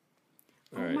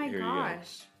 All right, my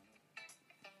gosh.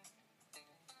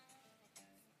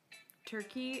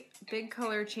 Turkey, big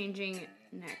color changing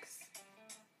necks.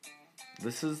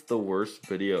 This is the worst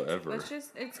video ever.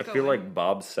 I feel like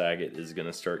Bob Saget is going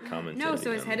to start commentating. No,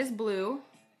 so his head is blue.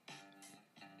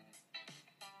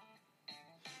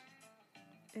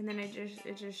 And then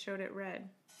it just showed it red.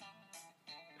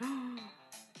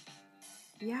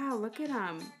 Yeah, look at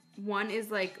them. One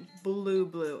is like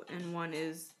blue, and one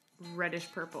is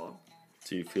reddish purple.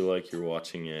 Do you feel like you're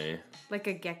watching like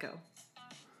a gecko?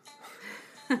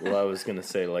 Well, I was going to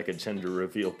say like a gender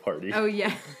reveal party. Oh,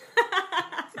 yeah.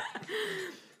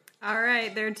 All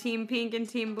right, they're Team Pink and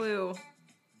Team Blue.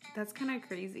 That's kind of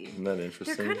crazy. Isn't that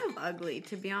interesting? They're kind of ugly,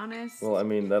 to be honest. Well, I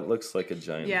mean, that looks like a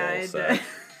giant ball sack.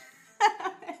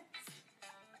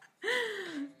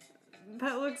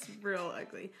 That looks real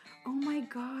ugly. Oh my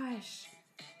gosh.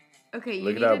 Okay, you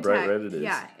look need at how to bright red it is.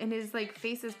 Yeah, and his like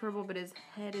face is purple, but his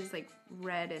head is like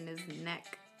red, and his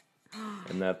neck.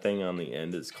 And that thing on the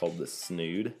end is called the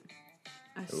snood.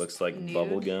 It looks like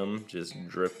bubble gum just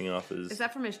dripping off his... Is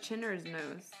that from his chin or his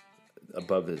nose?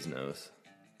 Above his nose.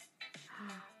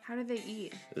 How do they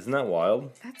eat? Isn't that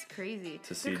wild? That's crazy.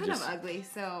 They're kind of ugly,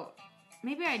 so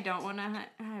maybe I don't want to hunt.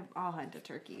 I'll hunt a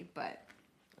turkey, but...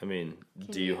 I mean,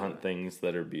 do you hunt things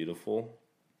that are beautiful?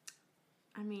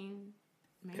 I mean...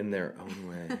 Maybe. In their own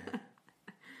way.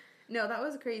 No, that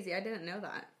was crazy. I didn't know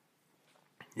that.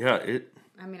 Yeah,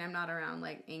 I mean, I'm not around,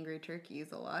 like, angry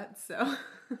turkeys a lot, so...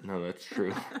 No, that's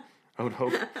true. I would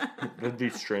hope. That'd be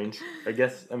strange. I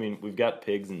guess, I mean, we've got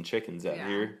pigs and chickens out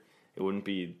here. It wouldn't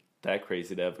be that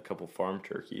crazy to have a couple farm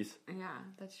turkeys. Yeah,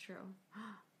 that's true.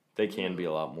 They can be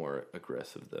a lot more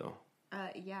aggressive, though.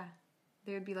 Yeah.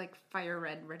 They would be like fire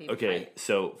red, ready to Okay, fight.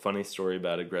 so funny story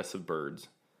about aggressive birds.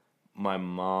 My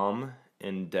mom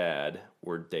and dad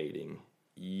were dating.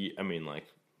 I mean, like,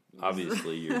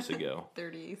 obviously years ago.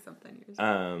 30-something years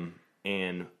ago.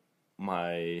 And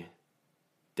my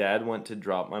dad went to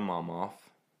drop my mom off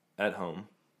at home,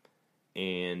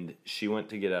 and she went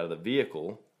to get out of the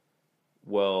vehicle.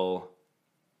 Well,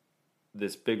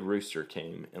 this big rooster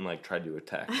came and, like, tried to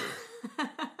attack her.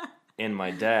 And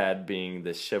my dad, being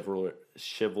the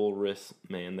chivalrous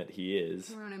man that he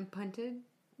is, Around and punted?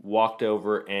 Walked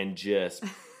over and just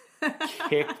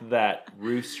kicked that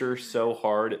rooster so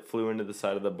hard it flew into the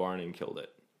side of the barn and killed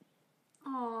it.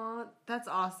 Aw, that's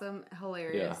awesome,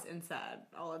 hilarious, and sad.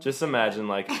 Just imagine,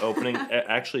 like, opening...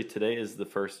 Actually, today is the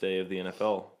first day of the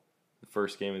NFL. The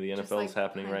first game of the NFL is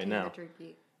happening right now.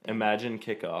 Imagine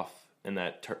kickoff, and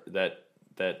that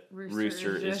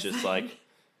rooster is just like,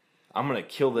 I'm going to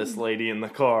kill this lady in the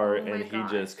car, and he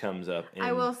just comes up and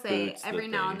I will say, boots every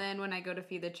the now thing. and then when I go to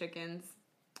feed the chickens,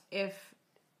 if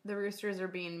the roosters are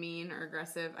being mean or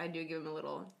aggressive, I do give them a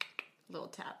little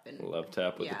tap. And love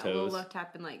tap with the toes. Yeah, a little love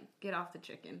tap and, like, get off the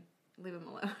chicken. Leave them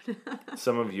alone.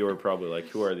 Some of you are probably like,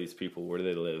 who are these people? Where do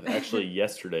they live? Actually,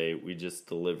 yesterday we just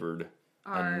delivered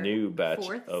a new batch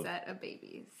fourth set of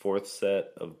babies. Fourth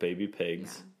set of baby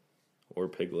pigs or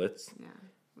piglets. Yeah,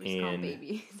 we just call them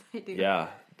babies. I do. Yeah,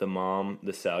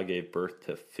 the sow gave birth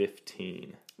to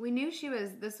 15. We knew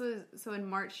so in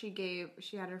March she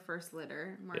had her first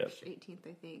litter, March 18th,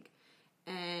 I think.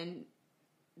 And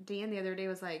Dan the other day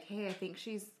was like, hey, I think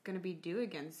she's going to be due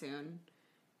again soon.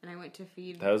 And I went to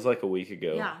feed. That was like a week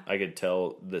ago. Yeah. I could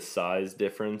tell the size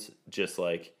difference, just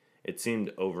like, it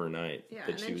seemed overnight that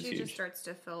she was huge. Yeah, and then she just starts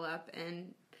to fill up.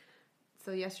 And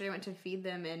so yesterday I went to feed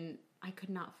them, and I could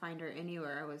not find her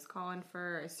anywhere. I was calling for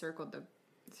her. I circled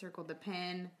the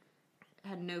pen.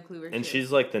 Had no clue where she was. And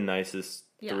she's like the nicest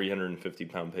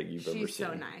 350-pound pig you've ever seen. She's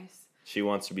so nice. She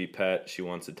wants to be pet. She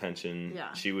wants attention.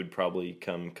 Yeah. She would probably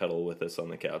come cuddle with us on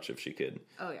the couch if she could.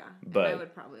 Oh, yeah. But and I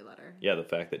would probably let her. Yeah, the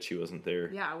fact that she wasn't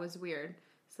there. Yeah, it was weird.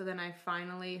 So then I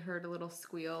finally heard a little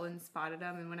squeal and spotted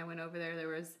them. And when I went over there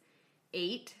was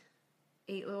eight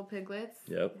little piglets.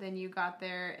 Yep. Then you got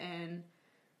there, and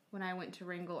when I went to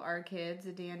wrangle our kids,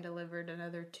 Dan delivered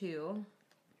another 2.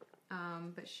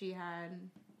 But she had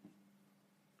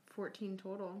 14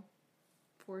 total.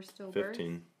 4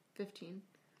 stillbirths. 15.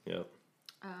 Yep.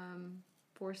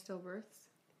 4 stillbirths.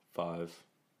 5.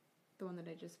 The one that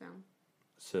I just found.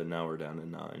 So now we're down to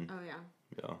 9. Oh, yeah.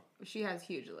 Yeah. She has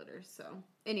huge litters, so.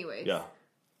 Anyways. Yeah.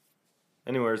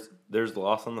 Anyways, there's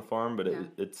loss on the farm, but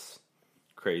it's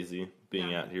crazy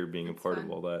being out here, being a part of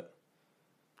all that.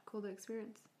 Cool to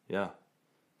experience. Yeah.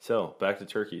 So, back to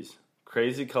turkeys.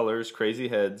 Crazy colors, crazy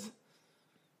heads.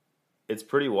 It's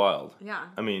pretty wild. Yeah.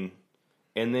 I mean,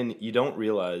 and then you don't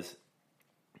realize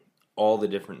all the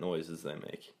different noises they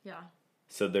make. Yeah.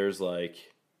 So there's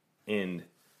like, and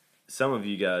some of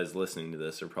you guys listening to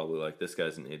this are probably like, this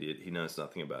guy's an idiot. He knows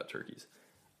nothing about turkeys.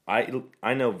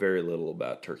 I know very little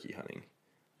about turkey hunting.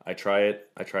 I try it.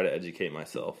 I try to educate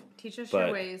myself. Teach us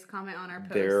your ways. Comment on our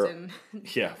post. And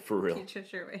yeah, for real. Teach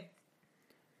us your ways.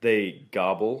 They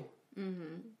gobble.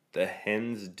 Mm-hmm. The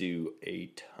hens do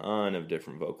a ton of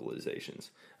different vocalizations.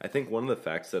 I think one of the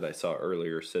facts that I saw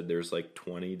earlier said there's like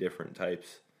 20 different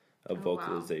types of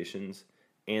vocalizations.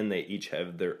 Wow. And they each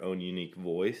have their own unique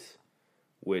voice,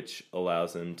 which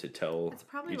allows them to tell That's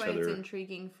probably each why other. It's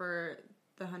intriguing for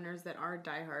the hunters that are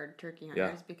diehard turkey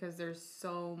hunters, because there's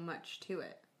so much to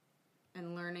it.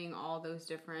 And learning all those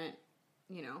different,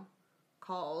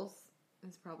 calls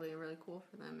is probably really cool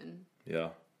for them. And yeah.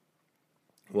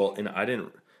 Well, and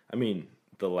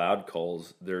the loud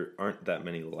calls, there aren't that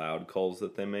many loud calls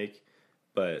that they make,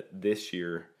 but this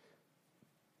year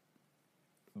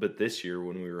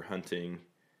when we were hunting,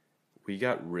 we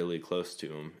got really close to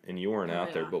them, and you weren't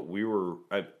out there, but we were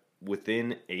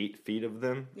within 8 feet of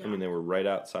them. Yeah. I mean, they were right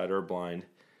outside our blind,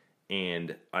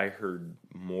 and I heard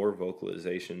more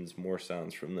vocalizations, more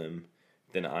sounds from them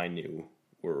than I knew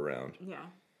were around. Yeah.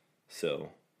 So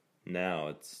now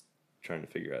it's trying to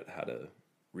figure out how to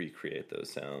recreate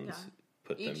those sounds,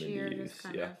 put Each them year into use.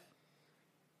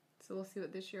 So we'll see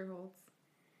what this year holds.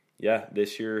 Yeah,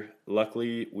 this year,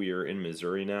 luckily, we are in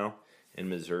Missouri now, and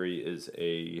Missouri is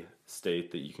a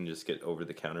state that you can just get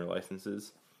over-the-counter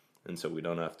licenses, and so we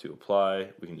don't have to apply.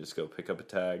 We can just go pick up a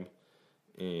tag,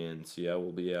 and so, yeah,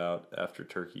 we'll be out after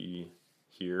turkey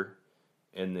here,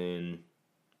 and then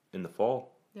in the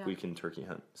fall, we can turkey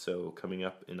hunt. So coming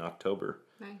up in October,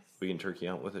 nice. We can turkey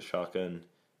hunt with a shotgun.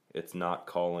 It's not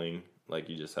calling. Like,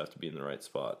 you just have to be in the right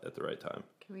spot at the right time.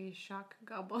 Can we shock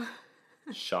gobble?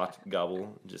 Shot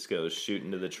gobble. Just go shoot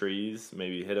into the trees.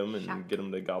 Maybe hit them and get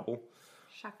them to gobble.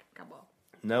 Shock gobble.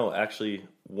 No, actually,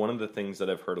 one of the things that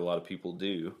I've heard a lot of people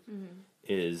do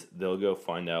is they'll go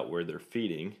find out where they're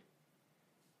feeding.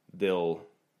 They'll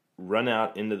run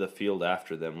out into the field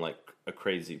after them like a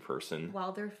crazy person.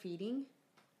 While they're feeding?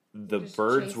 The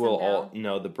birds will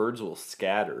the birds will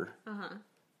scatter.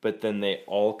 But then they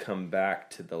all come back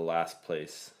to the last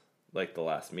place, like the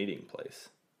last meeting place.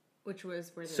 Which was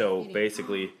where they're So feeding.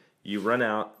 basically, you run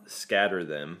out, scatter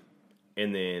them,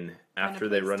 and then after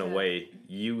they run away,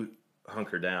 you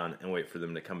hunker down and wait for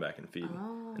them to come back and feed.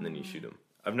 And then you shoot them.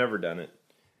 I've never done it.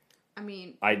 I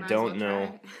mean, I don't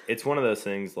know. It's one of those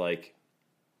things like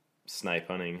snipe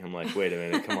hunting. I'm like, wait a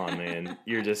minute, come on, man.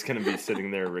 You're just going to be sitting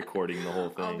there recording the whole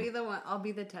thing. I'll be the one. I'll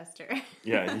be the tester.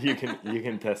 Yeah, you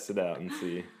can test it out and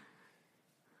see.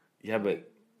 Yeah,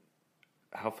 but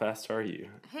how fast are you?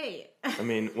 Hey. I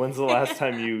mean, when's the last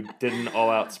time you did an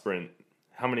all-out sprint?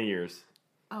 How many years?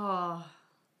 Oh.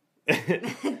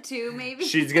 2 maybe.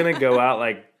 She's gonna go out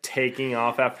like taking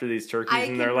off after these turkeys,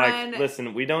 and they're run. like,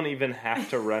 "Listen, we don't even have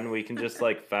to run. We can just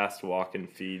like fast walk and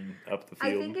feed up the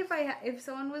field." I think if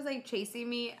someone was like chasing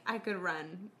me, I could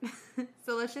run.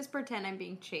 So let's just pretend I'm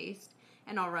being chased,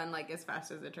 and I'll run like as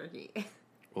fast as a turkey.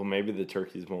 Well, maybe the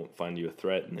turkeys won't find you a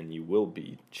threat, and then you will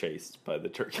be chased by the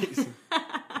turkeys.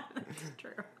 That's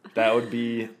true. That would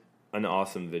be an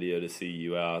awesome video to see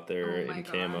you out there in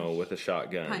camo gosh. with a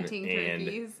shotgun, Hunting and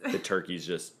turkeys. the turkeys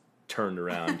just turned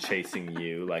around chasing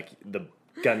you, like the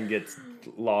gun gets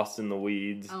lost in the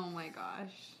weeds. Oh my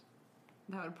gosh.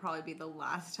 That would probably be the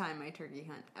last time I turkey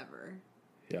hunt ever.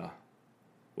 Yeah.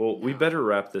 Well, we better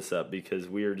wrap this up because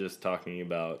we are just talking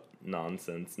about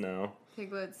nonsense now.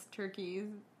 Piglets, turkeys,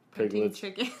 Piglets.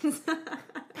 chickens.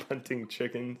 Hunting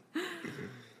chickens.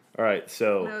 All right,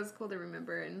 so That was cool to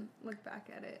remember and look back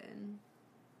at it and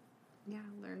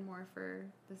learn more for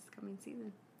this coming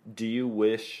season. do you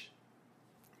wish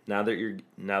now that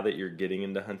you're getting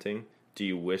into hunting, do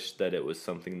you wish that it was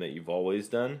something that you've always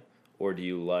done, or do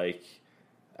you like?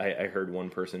 I heard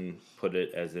one person put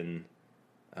it as in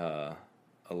a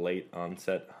late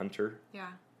onset hunter. Yeah.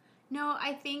 No,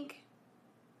 I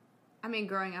mean,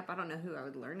 growing up, I don't know who I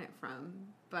would learn it from,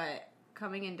 but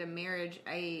coming into marriage,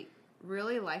 I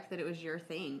really liked that it was your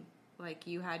thing. Like,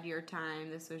 you had your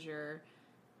time, this was your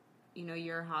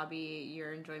hobby,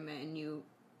 your enjoyment, and you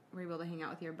were able to hang out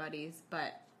with your buddies.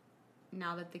 But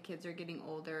now that the kids are getting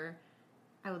older,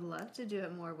 I would love to do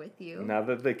it more with you. Now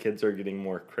that the kids are getting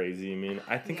more crazy,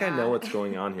 I think I know what's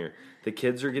going on here. The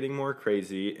kids are getting more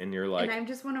crazy, and you're like, and I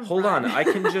just want to hold run. on, I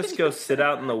can just go sit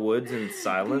out in the woods in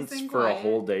silence Peace and for a quiet.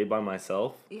 whole day by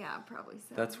myself. Yeah, probably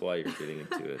so. That's why you're getting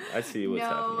into it. I see what's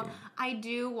happening. I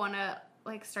do want to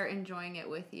start enjoying it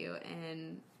with you,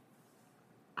 and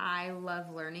I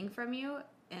love learning from you.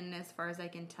 And as far as I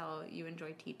can tell, you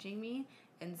enjoy teaching me,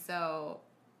 and so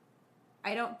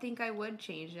I don't think I would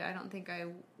change it. I don't think I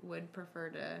would prefer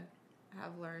to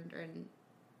have learned and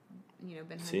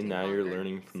been hunting See, now longer, you're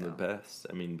learning from the best.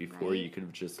 Before you could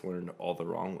have just learned all the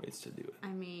wrong ways to do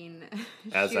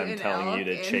it. As I'm telling you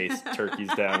to chase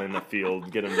turkeys down in the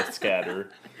field, get them to scatter.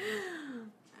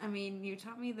 You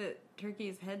taught me that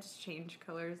turkeys' heads change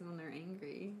colors when they're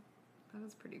angry. That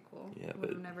was pretty cool. Yeah, I would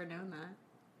have never known that.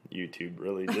 YouTube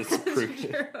really just proved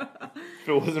it. If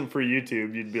it wasn't for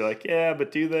YouTube, you'd be like, yeah,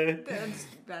 but do they?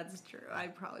 That's true. I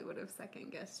probably would have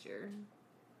second guessed your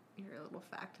little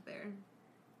fact there.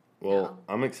 Well,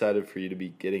 I'm excited for you to be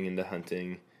getting into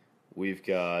hunting. We've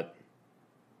got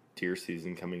deer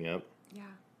season coming up. Yeah.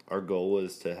 Our goal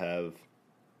was to have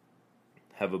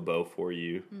a bow for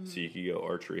you so you could go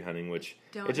archery hunting, which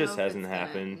it just hasn't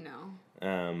happened.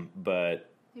 No.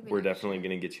 But maybe we're definitely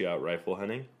going to get you out rifle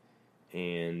hunting,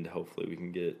 and hopefully we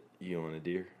can get you on a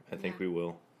deer. I think we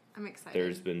will. I'm excited.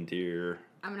 There's been deer.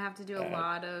 I'm going to have to do a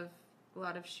lot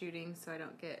of shooting so I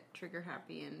don't get trigger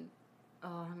happy, and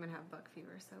I'm going to have buck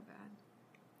fever so bad.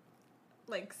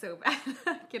 Like, so bad.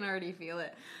 I can already feel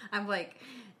it. I'm,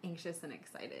 anxious and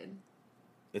excited.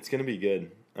 It's going to be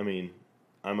good.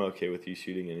 I'm okay with you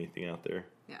shooting anything out there.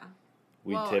 Yeah.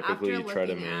 We typically try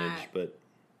to manage, but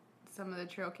some of the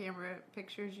trail camera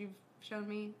pictures you've shown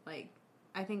me,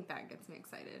 I think that gets me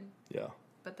excited. Yeah.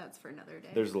 But that's for another day.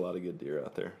 There's a lot of good deer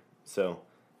out there. So,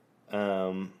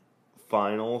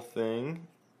 final thing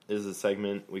is a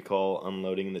segment we call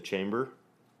Unloading the Chamber.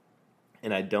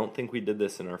 And I don't think we did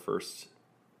this in our first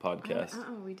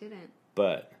podcast. We didn't.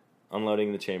 But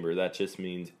Unloading the Chamber, that just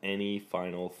means any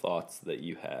final thoughts that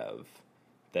you have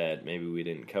that maybe we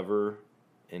didn't cover?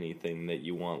 Anything that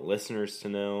you want listeners to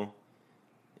know?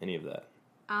 Any of that?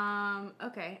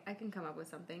 Okay, I can come up with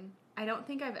something. I don't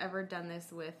think I've ever done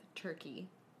this with turkey.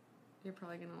 You're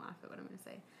probably going to laugh at what I'm going to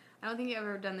say. I don't think I've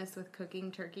ever done this with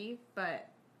cooking turkey, but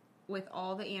with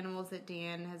all the animals that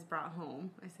Dan has brought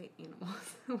home, I say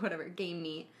animals, whatever, game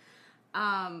meat,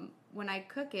 when I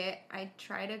cook it, I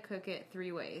try to cook it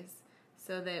 3 ways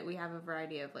so that we have a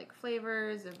variety of, like,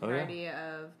 flavors, a variety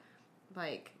of,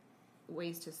 like,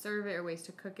 ways to serve it or ways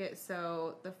to cook it.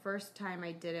 So the first time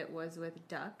I did it was with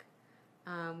duck.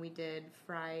 We did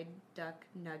fried duck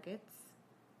nuggets.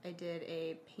 I did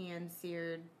a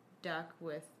pan-seared duck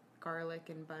with garlic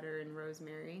and butter and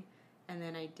rosemary. And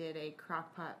then I did a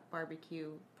crock-pot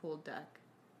barbecue pulled duck.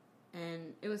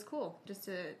 And it was cool just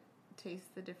to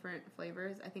taste the different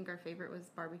flavors. I think our favorite was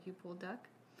barbecue pulled duck.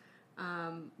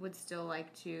 Would still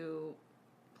like to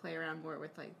play around more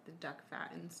with, like, the duck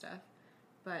fat and stuff.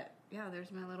 But yeah,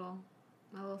 there's my little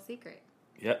secret.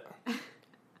 Yeah.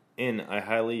 And I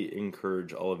highly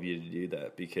encourage all of you to do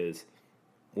that, because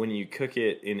when you cook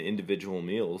it in individual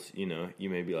meals, you know, you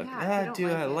may be like, do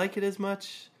I like it as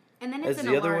much? And then it's in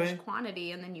a large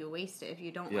quantity, and then you waste it if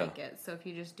you don't like it. So if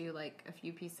you just do, like, a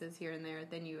few pieces here and there,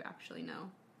 then you actually know.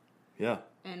 Yeah.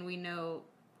 And we know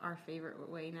our favorite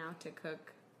way now to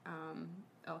cook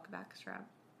elk backstrap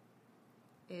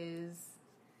is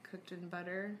cooked in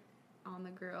butter on the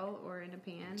grill or in a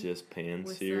pan. Just pan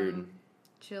with seared. Some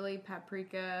chili,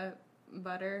 paprika,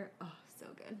 butter. Oh, so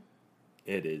good.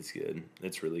 It is good.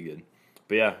 It's really good.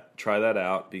 But yeah, try that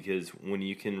out, because when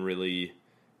you can really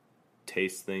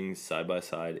taste things side by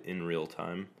side in real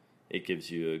time, it gives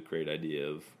you a great idea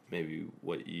of maybe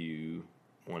what you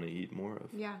want to eat more of.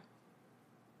 Yeah.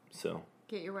 So,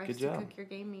 get your wife to cook your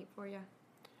game meat for you.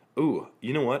 Ooh,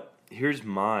 you know what? Here's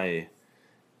my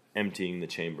emptying the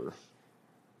chamber.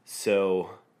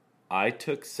 So, I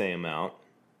took Sam out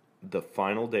the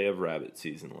final day of rabbit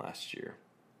season last year.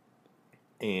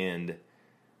 And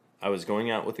I was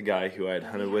going out with a guy who I had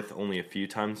hunted with only a few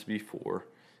times before.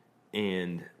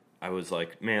 And I was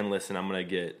like, man, listen, I'm going to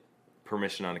get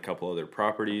permission on a couple other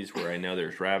properties where I know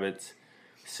there's rabbits.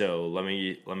 So let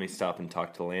me stop and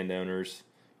talk to landowners.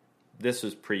 This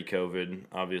was pre-COVID.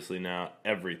 Obviously now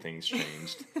everything's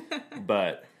changed.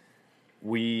 But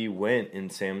we went,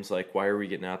 and Sam's like, why are we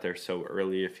getting out there so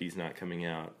early if he's not coming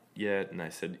out yet? And I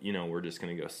said, we're just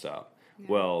going to go stop. Yeah.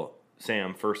 Well,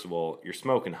 Sam, first of all, you're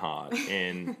smoking hot.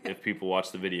 And if people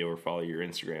watch the video or follow your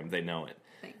Instagram, they know it.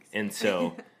 Thanks. And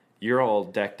so you're all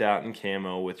decked out in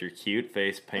camo with your cute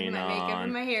face paint my on. Makeup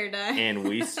and my hair done. And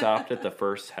we stopped at the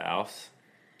first house,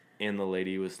 and the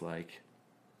lady was like,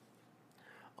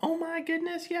 oh my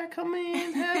goodness, yeah, come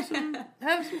in, have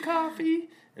some coffee.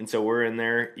 And so we're in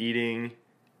there eating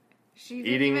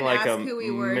like a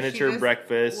miniature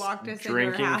breakfast,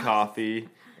 drinking coffee.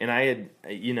 And I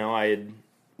had,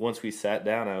 once we sat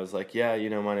down, I was like, yeah,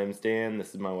 my name's Dan. This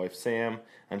is my wife, Sam.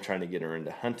 I'm trying to get her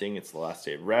into hunting. It's the last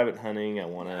day of rabbit hunting. I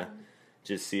want to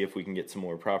just see if we can get some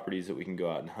more properties that we can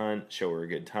go out and hunt, show her a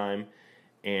good time.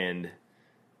 And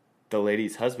the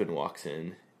lady's husband walks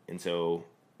in, and so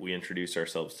we introduced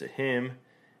ourselves to him,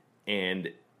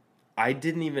 and I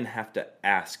didn't even have to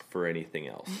ask for anything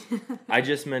else. I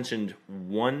just mentioned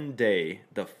one day,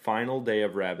 the final day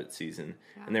of rabbit season,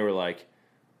 and they were like,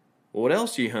 well, what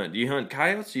else do you hunt? Do you hunt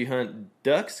coyotes? Do you hunt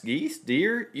ducks, geese,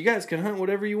 deer? You guys can hunt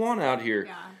whatever you want out here.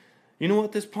 Yeah. You know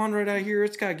what? This pond right out here,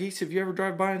 it's got geese. If you ever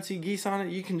drive by and see geese on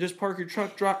it, you can just park your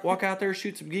truck, walk out there,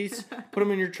 shoot some geese, put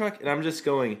them in your truck. And I'm just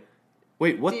going,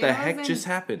 wait, what the heck just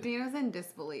happened? Dino's in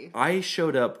disbelief. I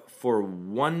showed up for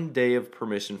one day of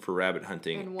permission for rabbit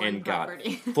hunting and got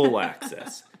full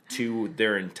access to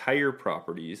their entire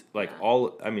properties. Like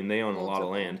they own a lot of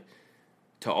land.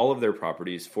 To all of their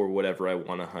properties for whatever I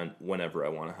want to hunt, whenever I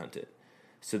want to hunt it.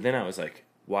 So then I was like,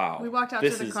 wow, we walked out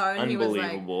to the car and he was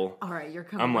like, all right, you're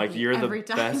coming. I'm like, you're the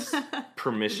best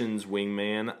permissions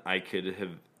wingman I could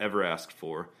have ever asked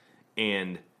for.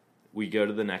 And we go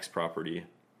to the next property.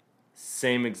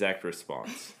 Same exact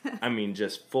response. I mean,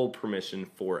 just full permission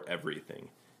for everything.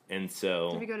 And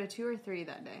so... Did we go to 2 or 3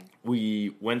 that day?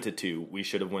 We went to 2. We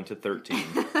should have went to 13.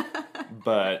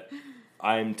 But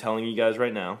I'm telling you guys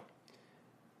right now,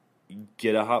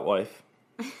 get a hot wife.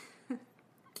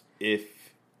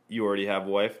 If you already have a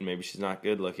wife and maybe she's not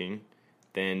good looking,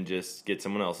 then just get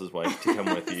someone else's wife to come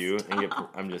with you and get.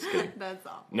 I'm just kidding. That's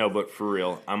awful. No, but for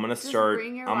real, I'm gonna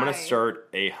start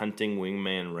a hunting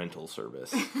wingman rental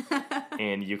service,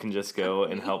 and you can just go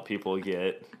and help people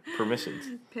get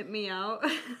permissions. Pit me out.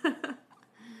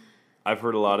 I've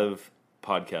heard a lot of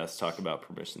podcasts talk about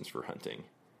permissions for hunting,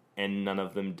 and none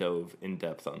of them dove in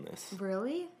depth on this.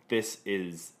 Really? this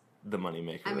is the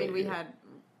moneymaker. I mean, we had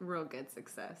real good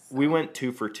success. So. We went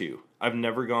 2 for 2. I've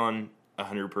never gone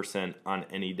 100% on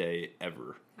any day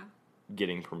ever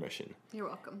getting permission. You're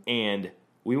welcome. And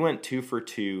we went 2 for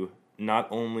 2, not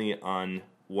only on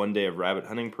one day of rabbit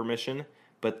hunting permission,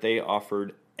 but they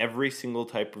offered every single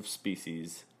type of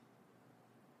species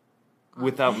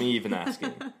without me even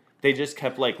asking. They just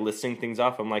kept like listing things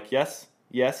off. I'm like, yes,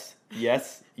 yes,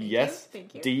 yes, yes.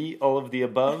 Thank you. D, all of the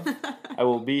above. I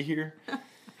will be here.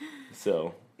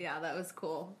 So. Yeah, that was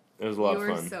cool. It was a lot of fun.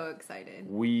 You were so excited.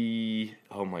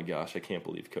 Oh my gosh, I can't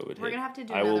believe COVID hit. We're going to have to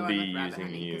do another one with rabbit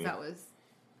hunting because that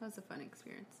was a fun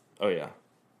experience. Oh, yeah.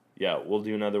 Yeah, we'll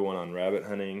do another one on rabbit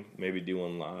hunting, maybe do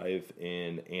one live,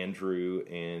 and Andrew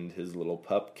and his little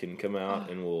pup can come out,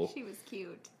 and she was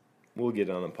cute. We'll get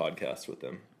on a podcast with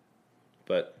them.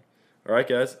 But, all right,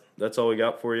 guys, that's all we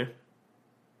got for you.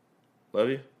 Love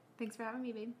you. Thanks for having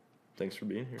me, babe. Thanks for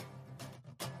being here.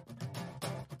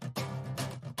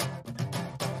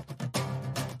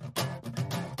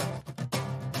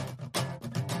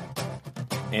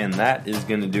 And that is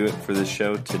going to do it for the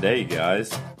show today,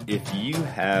 guys. If you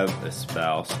have a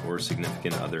spouse or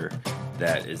significant other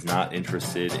that is not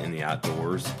interested in the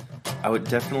outdoors, I would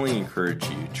definitely encourage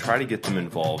you, try to get them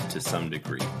involved to some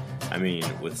degree. I mean,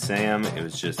 with Sam, it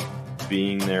was just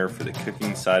being there for the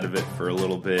cooking side of it for a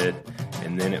little bit,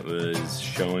 and then it was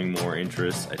showing more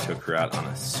interest. I took her out on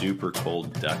a super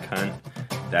cold duck hunt.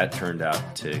 That turned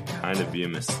out to kind of be a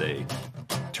mistake.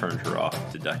 Turned her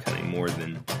off to duck hunting more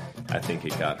than I think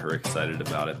it got her excited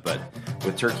about it. But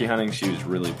with turkey hunting, she was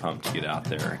really pumped to get out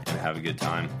there and have a good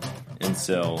time. And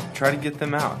so try to get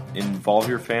them out. Involve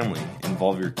your family.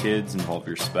 Involve your kids. Involve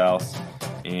your spouse.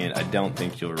 And I don't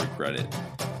think you'll regret it.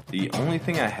 The only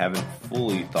thing I haven't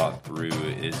fully thought through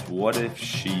is what if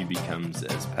she becomes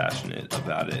as passionate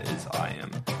about it as I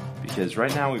am? Because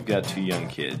right now we've got 2 young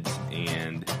kids.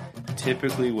 And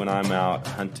typically when I'm out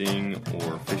hunting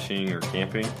or fishing or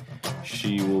camping,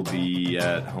 she will be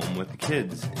at home with the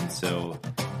kids. And so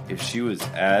if she was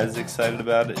as excited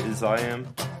about it as I am,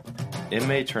 it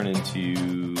may turn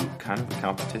into kind of a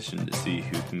competition to see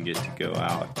who can get to go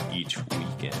out each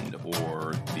weekend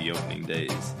or the opening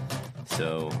days.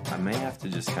 So I may have to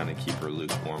just kind of keep her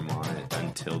lukewarm on it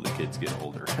until the kids get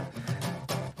older.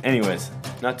 Anyways,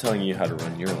 not telling you how to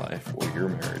run your life or your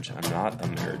marriage. I'm not a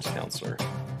marriage counselor,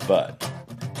 but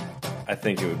I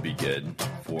think it would be good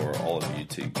for all of you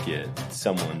to get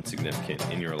someone significant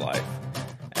in your life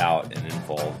out and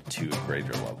involved to a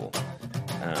greater level.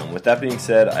 With that being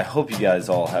said, I hope you guys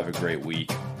all have a great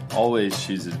week. Always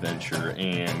choose adventure,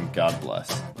 and God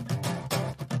bless.